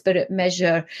wine and spirit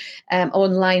measure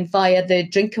online via the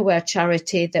DrinkAware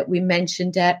charity that we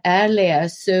mentioned earlier.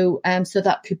 So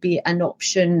that could be an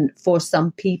option for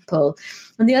some people.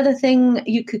 And the other thing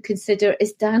you could consider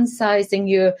is downsizing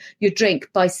your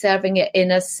drink by serving it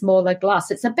in a smaller glass.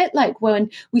 It's a bit like when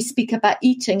we speak about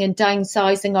eating and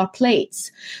downsizing our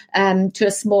plates to a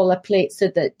smaller plate so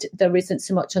that there isn't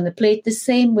so much on the plate. The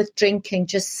same with drinking,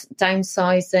 just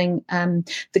downsizing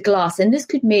the glass. And this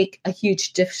could make a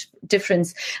huge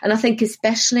difference. And I think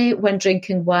especially when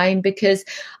drinking wine, because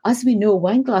as we know,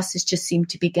 wine glasses just seem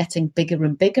to be getting bigger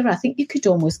and bigger. I think you could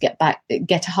almost get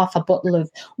half a bottle of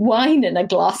wine in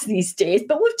a glass these days,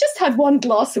 but we've just had one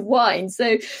glass of wine.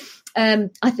 So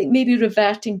I think maybe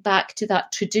reverting back to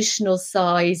that traditional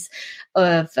size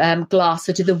of glass,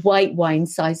 or to the white wine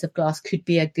size of glass, could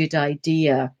be a good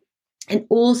idea. And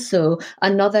also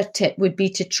another tip would be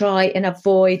to try and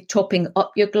avoid topping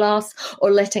up your glass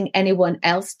or letting anyone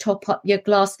else top up your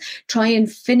glass. Try and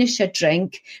finish a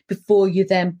drink before you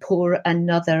then pour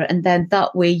another. And then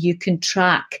that way you can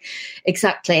track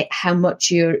exactly how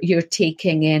much you're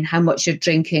taking in, how much you're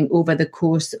drinking over the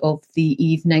course of the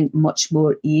evening much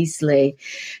more easily.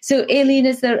 So, Aileen,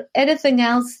 is there anything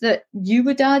else that you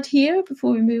would add here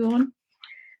before we move on?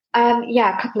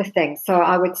 A couple of things. So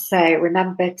I would say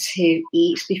remember to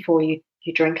eat before you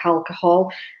drink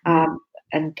alcohol,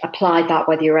 and apply that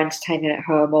whether you're entertaining at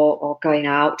home or going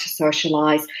out to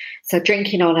socialise. So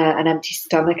drinking on an empty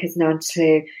stomach is known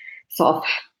to sort of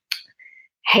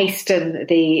hasten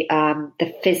the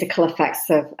physical effects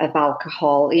of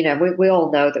alcohol. You know, we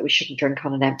all know that we shouldn't drink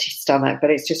on an empty stomach, but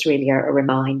it's just really a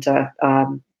reminder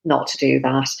not to do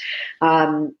that.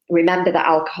 Remember that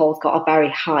alcohol's got a very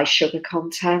high sugar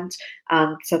content,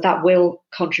 and so that will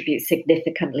contribute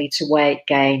significantly to weight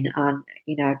gain. And,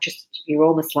 you're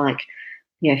almost like,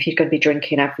 if you're going to be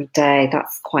drinking every day,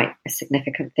 that's quite a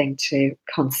significant thing to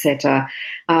consider.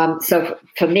 So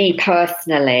for me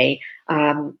personally,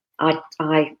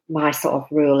 my sort of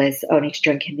rule is only to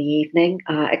drink in the evening,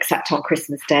 except on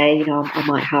Christmas Day. I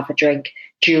might have a drink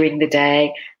during the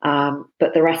day,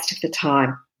 but the rest of the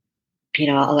time,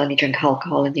 I'll only drink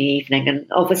alcohol in the evening. And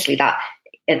obviously that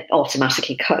it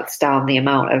automatically cuts down the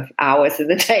amount of hours in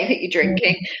the day that you're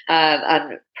drinking.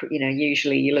 And,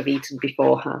 usually you'll have eaten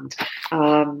beforehand.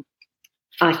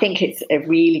 I think it's a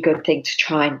really good thing to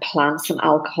try and plan some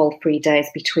alcohol-free days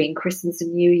between Christmas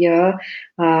and New Year.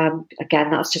 Again,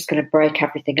 that's just going to break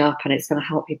everything up, and it's going to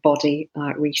help your body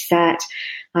reset.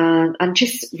 And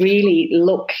just really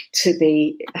look to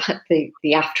the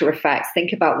after effects.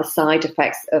 Think about the side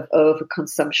effects of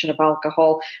overconsumption of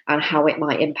alcohol and how it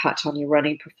might impact on your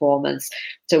running performance.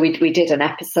 So we did an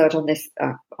episode on this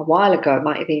a while ago. It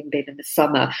might have even been in the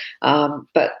summer,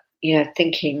 but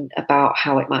thinking about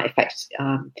how it might affect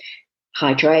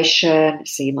hydration.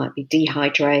 So you might be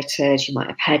dehydrated, you might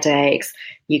have headaches,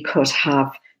 you could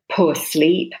have poor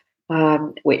sleep,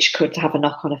 which could have a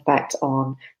knock-on effect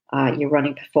on your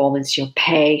running performance, your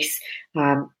pace,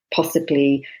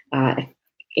 possibly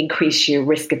increase your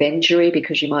risk of injury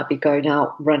because you might be going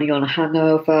out running on a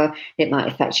hangover. It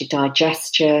might affect your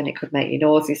digestion. It could make you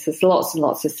nauseous. There's lots and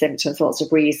lots of symptoms, lots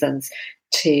of reasons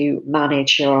to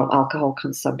manage your alcohol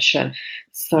consumption.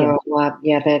 So,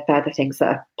 they're the things that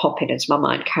are popping into my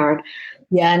mind, Karen.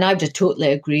 Yeah, and I would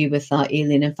totally agree with that,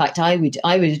 Aileen. In fact, I would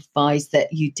advise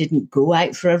that you didn't go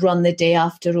out for a run the day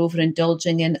after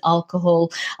overindulging in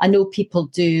alcohol. I know people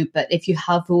do, but if you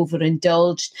have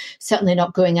overindulged, certainly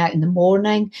not going out in the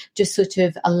morning, just sort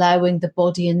of allowing the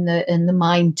body and the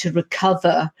mind to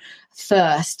recover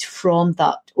first from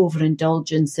that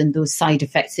overindulgence and those side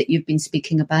effects that you've been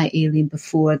speaking about, Aileen,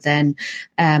 before then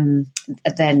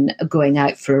going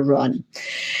out for a run.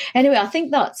 Anyway, I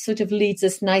think that sort of leads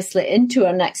us nicely into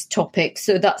our next topic.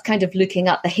 So that's kind of looking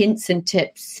at the hints and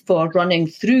tips for running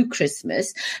through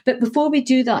Christmas. But before we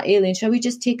do that, Aileen, shall we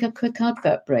just take a quick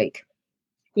advert break?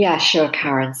 Yeah, sure,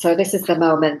 Karen. So this is the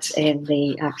moment in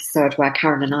the episode where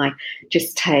Karen and I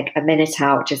just take a minute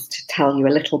out just to tell you a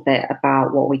little bit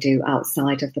about what we do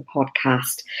outside of the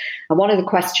podcast. And one of the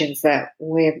questions that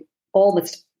we're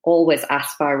almost always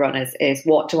asked by runners is,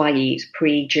 what do I eat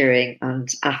pre, during and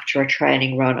after a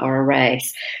training run or a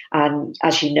race? And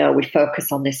as you know, we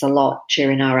focus on this a lot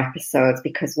during our episodes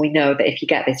because we know that if you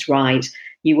get this right,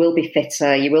 you will be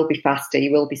fitter, you will be faster,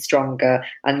 you will be stronger,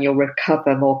 and you'll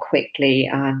recover more quickly,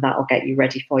 and that'll get you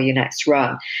ready for your next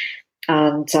run.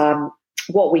 And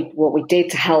what we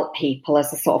did to help people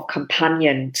as a sort of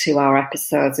companion to our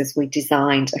episodes is we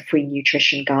designed a free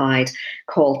nutrition guide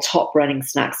called Top Running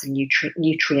Snacks and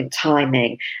Nutrient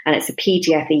Timing. And it's a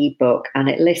PDF ebook, and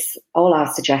it lists all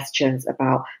our suggestions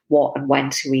about what and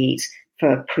when to eat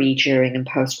for pre, during and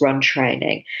post-run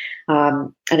training.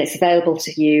 And it's available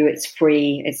to you. It's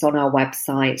free. It's on our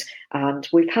website. And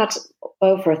we've had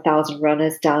over 1,000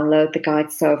 runners download the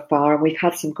guide so far, and we've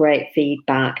had some great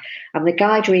feedback. And the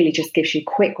guide really just gives you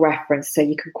quick reference so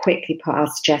you can quickly put our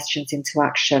suggestions into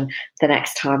action the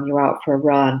next time you're out for a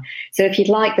run. So if you'd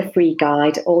like the free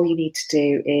guide, all you need to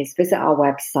do is visit our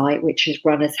website, which is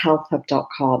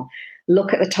runnershealthhub.com.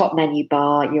 Look at the top menu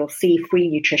bar. You'll see free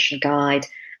nutrition guide.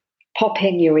 Pop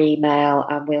in your email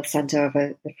and we'll send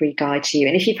over the free guide to you.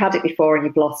 And if you've had it before and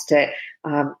you've lost it,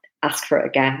 ask for it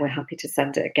again. We're happy to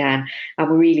send it again.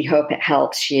 And we really hope it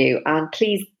helps you. And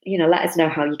please, let us know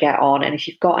how you get on. And if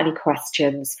you've got any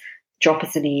questions, drop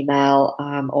us an email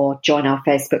or join our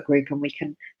Facebook group and we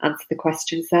can answer the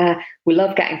questions there. We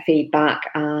love getting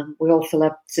feedback, and we also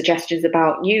love suggestions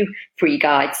about new free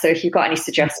guides. So if you've got any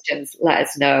suggestions, let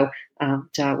us know, and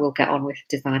we'll get on with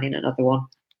designing another one.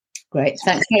 Great.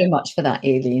 Thanks very much for that,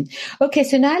 Aileen. Okay,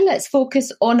 so now let's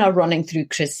focus on our running through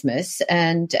Christmas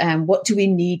and what do we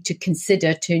need to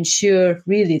consider to ensure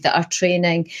really that our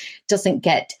training doesn't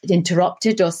get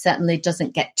interrupted or certainly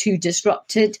doesn't get too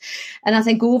disrupted. And I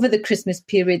think over the Christmas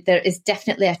period, there is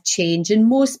definitely a change in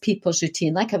most people's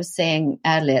routine. Like I was saying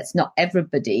earlier, it's not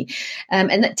everybody.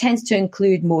 And that tends to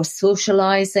include more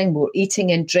socializing, more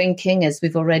eating and drinking, as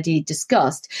we've already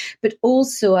discussed. But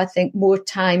also, I think more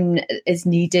time is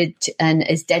needed and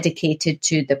is dedicated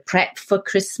to the prep for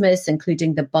Christmas,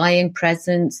 including the buying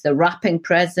presents, the wrapping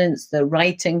presents, the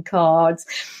writing cards.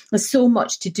 There's so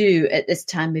much to do at this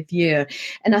time of year.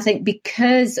 And I think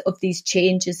because of these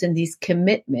changes and these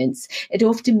commitments, it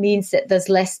often means that there's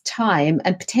less time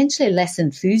and potentially less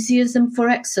enthusiasm for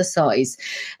exercise.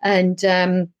 And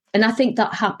I think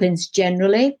that happens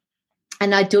generally.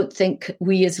 And I don't think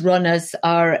we as runners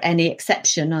are any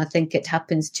exception. I think it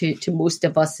happens to most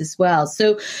of us as well.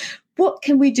 So what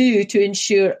can we do to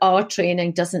ensure our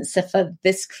training doesn't suffer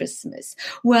this Christmas?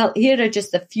 Well, here are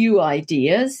just a few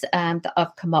ideas that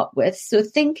I've come up with. So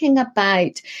thinking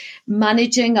about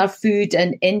managing our food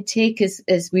and intake,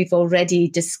 as we've already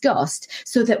discussed,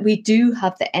 so that we do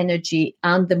have the energy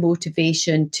and the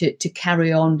motivation to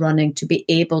carry on running, to be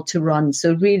able to run.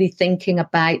 So really thinking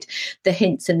about the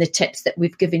hints and the tips that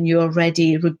we've given you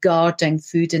already regarding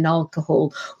food and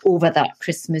alcohol over that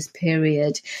Christmas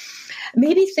period.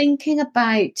 Maybe thinking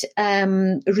about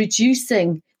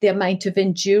reducing the amount of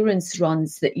endurance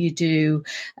runs that you do,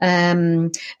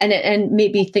 and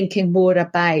maybe thinking more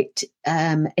about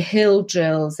hill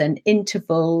drills and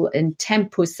interval and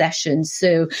tempo sessions.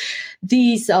 So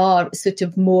these are sort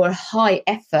of more high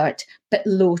effort but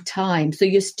low time. So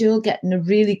you're still getting a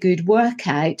really good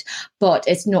workout, but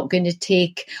it's not going to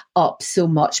take up so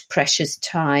much precious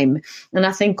time. And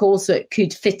I think also it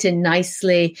could fit in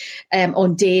nicely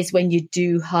on days when you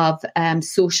do have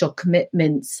social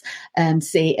commitments,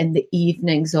 say in the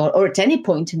evenings or at any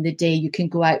point in the day. You can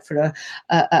go out for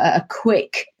a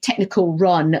quick technical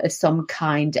run of some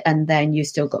kind, and then you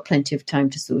still got plenty of time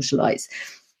to socialise.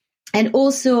 And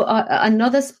also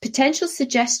another potential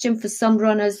suggestion for some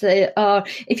runners are,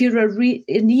 if you're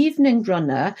an evening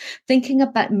runner, thinking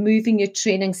about moving your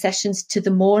training sessions to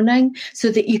the morning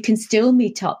so that you can still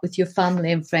meet up with your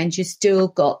family and friends. You still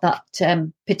got that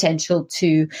potential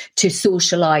to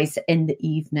socialise in the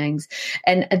evenings.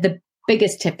 And the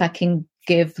biggest tip I can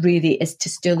give really is to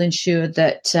still ensure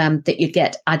that that you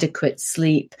get adequate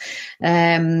sleep.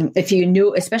 If you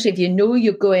know, especially if you know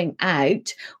you're going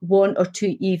out 1 or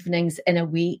 2 evenings in a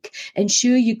week,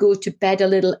 ensure you go to bed a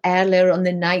little earlier on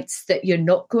the nights that you're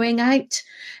not going out.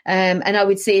 And I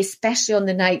would say especially on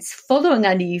the nights following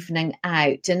an evening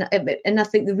out. And I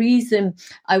think the reason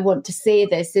I want to say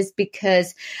this is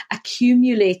because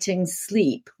accumulating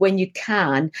sleep when you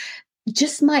can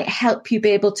just might help you be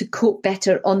able to cope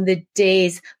better on the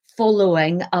days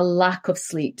following a lack of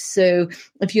sleep. So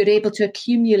if you're able to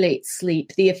accumulate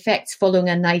sleep, the effects following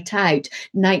a night out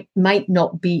might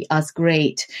not be as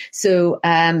great. So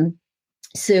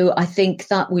I think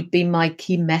that would be my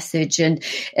key message. And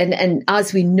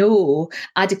as we know,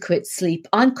 adequate sleep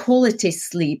and quality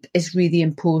sleep is really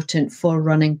important for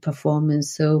running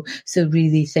performance. So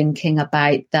really thinking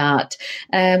about that.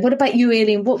 What about you,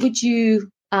 Aileen? What would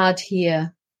you add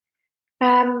here?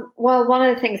 Well, one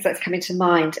of the things that's coming to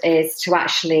mind is to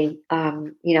actually,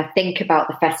 think about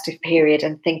the festive period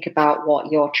and think about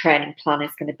what your training plan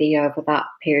is going to be over that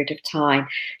period of time.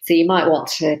 So you might want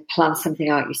to plan something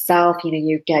out yourself.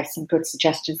 You gave some good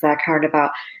suggestions there, Karen,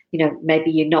 about,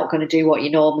 maybe you're not going to do what you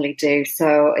normally do.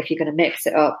 So if you're going to mix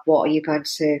it up, what are you going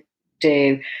to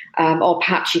do? Or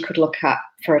perhaps you could look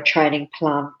for a training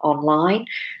plan online.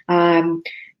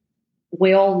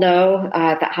 We all know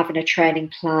that having a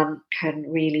training plan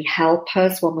can really help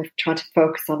us when we're trying to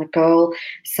focus on a goal.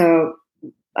 So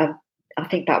I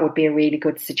think that would be a really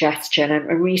good suggestion.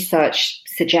 And research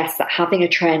suggests that having a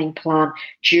training plan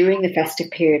during the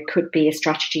festive period could be a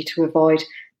strategy to avoid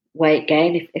weight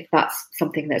gain if that's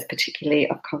something that's particularly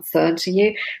of concern to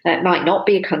you. It might not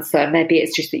be a concern. Maybe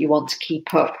it's just that you want to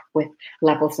keep up with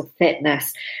levels of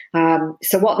fitness.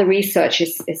 So what the research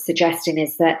is suggesting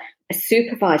is that a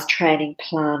supervised training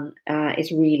plan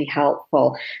is really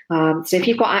helpful. So if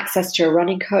you've got access to a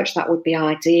running coach, that would be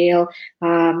ideal.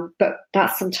 But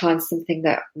that's sometimes something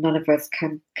that none of us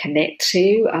can commit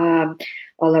to.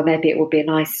 Although maybe it would be a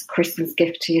nice Christmas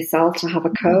gift to yourself to have a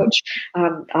coach.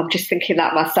 I'm just thinking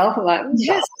that myself. I'm like,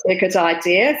 yes, that's a good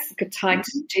idea. It's a good time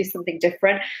to do something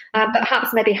different. But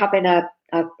perhaps maybe having a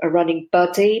running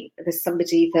buddy. There's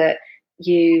somebody that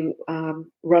you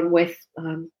run with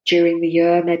during the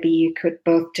year. Maybe you could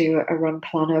both do a run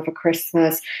plan over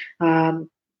Christmas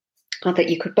that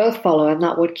you could both follow, and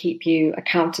that would keep you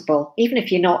accountable. Even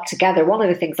if you're not together, one of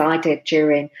the things I did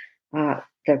during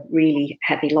the really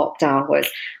heavy lockdown was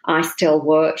I still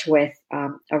worked with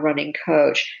a running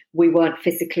coach. We weren't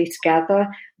physically together.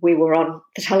 We were on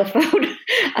the telephone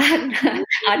and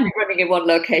I'd be running in one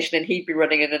location and he'd be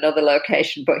running in another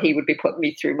location, but he would be putting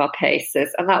me through my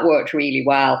paces, and that worked really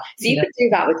well. So you could do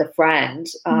that with a friend,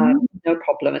 no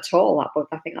problem at all.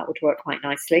 I think that would work quite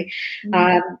nicely.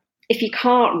 If you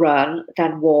can't run,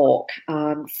 then walk.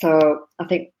 So I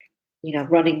think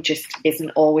running just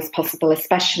isn't always possible,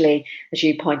 especially as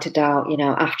you pointed out,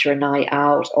 after a night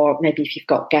out, or maybe if you've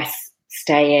got guests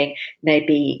staying,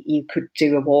 maybe you could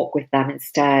do a walk with them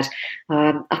instead.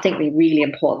 I think the really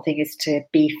important thing is to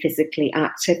be physically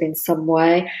active in some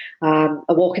way. A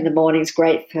walk in the morning is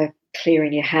great for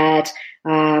clearing your head.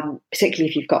 Particularly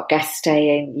if you've got guests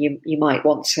staying, you might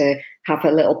want to have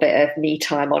a little bit of me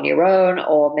time on your own,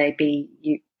 or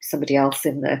maybe somebody else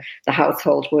in the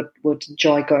household would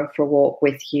enjoy going for a walk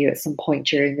with you at some point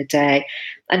during the day.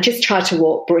 And just try to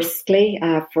walk briskly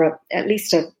for at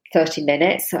least 30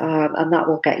 minutes, and that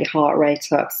will get your heart rate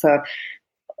up. So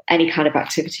any kind of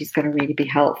activity is going to really be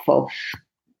helpful.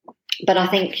 But I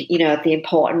think, the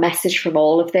important message from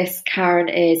all of this, Karen,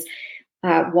 is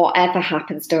whatever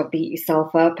happens, don't beat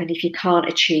yourself up. And if you can't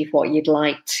achieve what you'd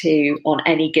like to on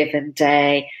any given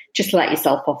day, just let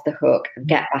yourself off the hook and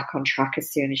get back on track as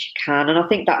soon as you can. And I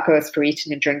think that goes for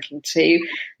eating and drinking too.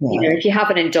 Yeah. If you have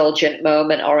an indulgent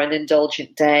moment or an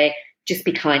indulgent day, just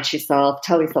be kind to yourself.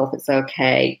 Tell yourself it's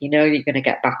okay. You're going to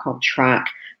get back on track.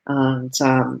 And,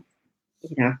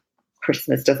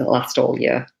 Christmas doesn't last all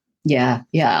year. Yeah,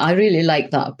 I really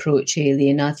like that approach,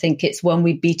 Aileen. I think it's when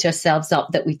we beat ourselves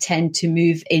up that we tend to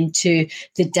move into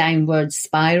the downward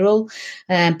spiral.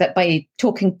 But by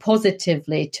talking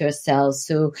positively to ourselves,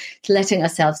 so letting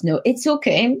ourselves know it's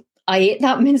okay. I ate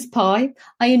that mince pie.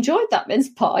 I enjoyed that mince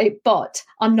pie, but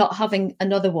I'm not having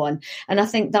another one. And I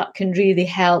think that can really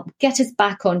help get us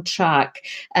back on track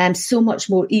so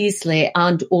much more easily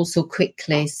and also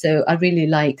quickly. So I really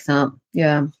like that.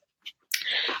 Yeah.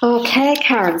 Okay,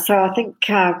 Karen. So I think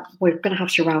we're going to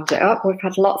have to round it up. We've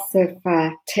had lots of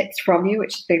tips from you,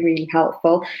 which has been really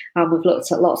helpful. We've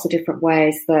looked at lots of different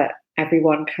ways that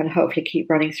everyone can hopefully keep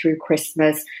running through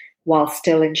Christmas while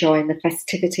still enjoying the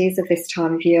festivities of this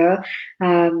time of year.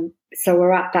 So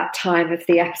we're at that time of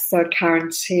the episode,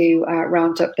 Karen, to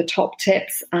round up the top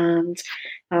tips and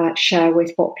share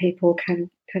with what people can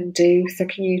do. So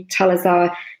can you tell us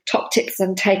our top tips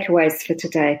and takeaways for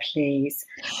today, please?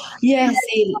 Yes,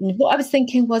 what I was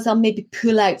thinking was I'll maybe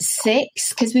pull out 6,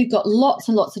 because we've got lots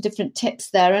and lots of different tips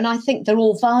there, and I think they're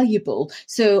all valuable.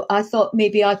 So I thought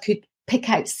maybe I could pick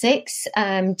out 6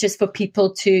 just for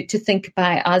people to think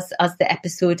about as the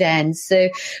episode ends. So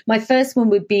my first one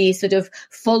would be sort of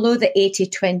follow the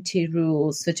 80-20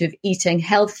 rules, sort of eating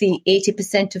healthy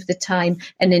 80% of the time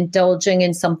and indulging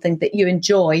in something that you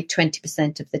enjoy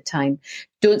 20% of the time.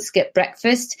 Don't skip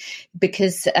breakfast,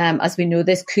 because as we know,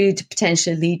 this could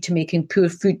potentially lead to making poor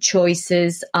food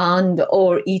choices and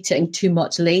or eating too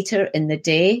much later in the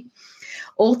day.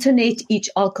 Alternate each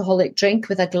alcoholic drink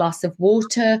with a glass of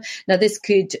water. Now, this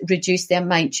could reduce the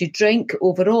amount you drink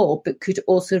overall, but could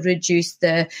also reduce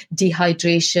the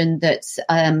dehydration that's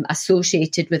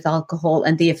associated with alcohol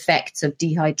and the effects of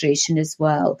dehydration as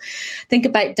well. Think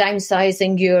about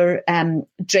downsizing your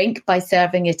drink by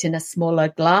serving it in a smaller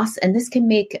glass, and this can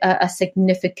make a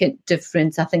significant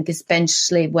difference, I think,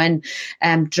 especially when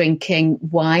drinking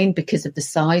wine because of the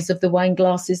size of the wine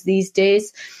glasses these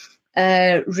days.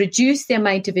 Reduce the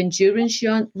amount of endurance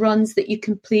runs that you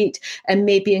complete, and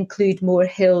maybe include more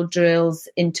hill drills,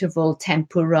 interval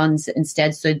tempo runs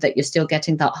instead, so that you're still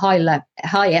getting that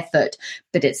high effort,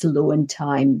 but it's low in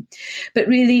time. But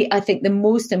really, I think the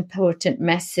most important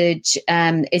message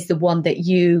is the one that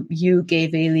you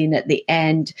gave, Aileen, at the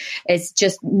end, is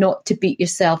just not to beat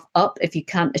yourself up if you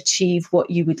can't achieve what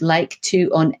you would like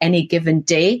to on any given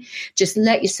day. Just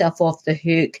let yourself off the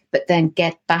hook, but then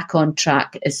get back on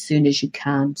track as soon as you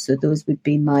can. So those would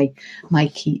be my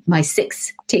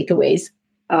 6 takeaways.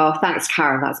 Oh, thanks,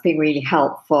 Karen. That's been really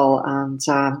helpful. And,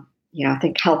 I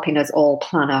think helping us all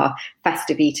plan our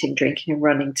festive eating, drinking and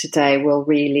running today will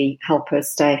really help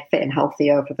us stay fit and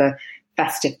healthy over the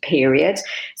festive period.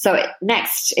 So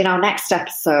in our next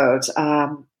episode,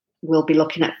 we'll be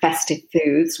looking at festive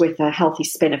foods with a healthy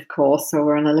spin, of course. So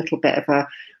we're in a little bit of a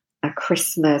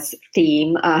Christmas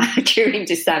theme during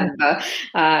December.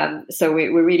 So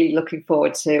we're really looking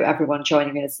forward to everyone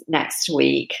joining us next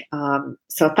week.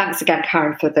 So thanks again,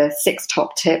 Karen, for the 6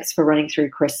 top tips for running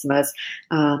through Christmas.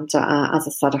 And as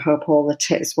I said, I hope all the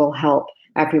tips will help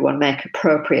everyone make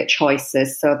appropriate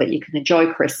choices so that you can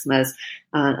enjoy Christmas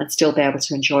and still be able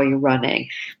to enjoy your running.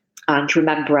 And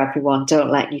remember, everyone,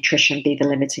 don't let nutrition be the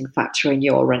limiting factor in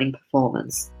your running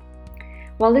performance.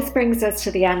 Well, this brings us to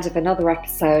the end of another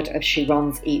episode of She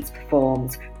Runs, Eats,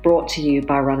 Performs, brought to you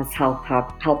by Runners Health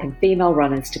Hub, helping female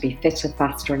runners to be fitter,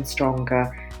 faster and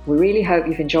stronger. We really hope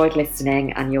you've enjoyed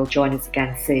listening and you'll join us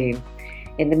again soon.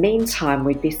 In the meantime,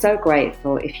 we'd be so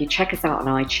grateful if you check us out on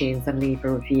iTunes and leave a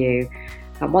review.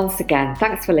 And once again,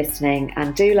 thanks for listening,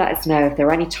 and do let us know if there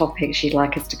are any topics you'd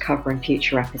like us to cover in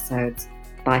future episodes.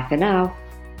 Bye for now.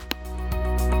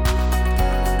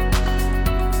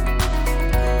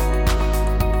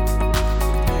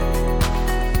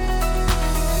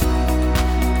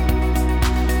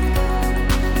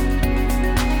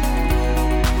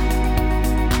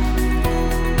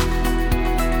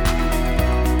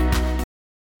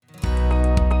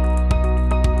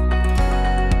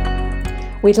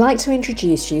 We'd like to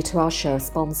introduce you to our show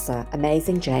sponsor,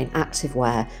 Amazing Jane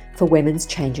Activewear for women's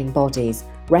changing bodies,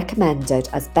 recommended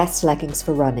as best leggings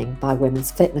for running by Women's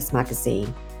Fitness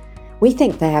magazine. We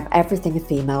think they have everything a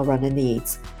female runner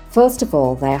needs. First of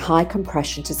all, they are high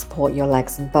compression to support your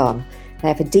legs and bum. They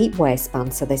have a deep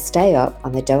waistband so they stay up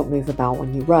and they don't move about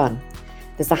when you run.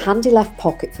 There's a handy left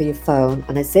pocket for your phone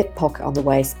and a zip pocket on the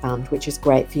waistband, which is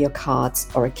great for your cards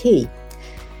or a key.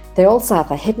 They also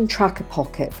have a hidden tracker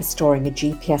pocket for storing a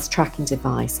GPS tracking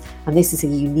device, and this is a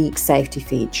unique safety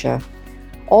feature.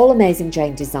 All Amazing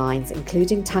Jane designs,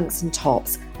 including tanks and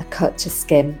tops, are cut to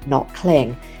skim, not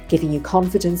cling, giving you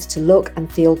confidence to look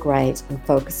and feel great and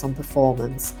focus on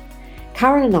performance.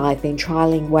 Karen and I have been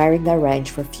trialling wearing their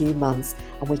range for a few months,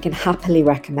 and we can happily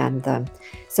recommend them.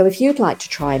 So if you'd like to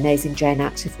try Amazing Jane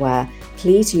Activewear,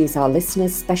 please use our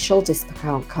listeners' special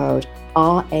discount code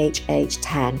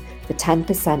RHH10 for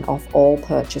 10% off all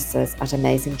purchases at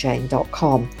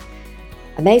AmazingJane.com.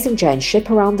 Amazing Jane ship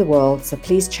around the world, so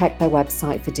please check their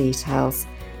website for details.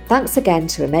 Thanks again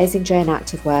to Amazing Jane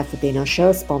Activewear for being our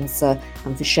show sponsor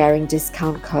and for sharing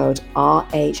discount code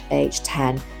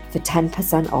RHH10 for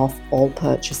 10% off all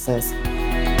purchases.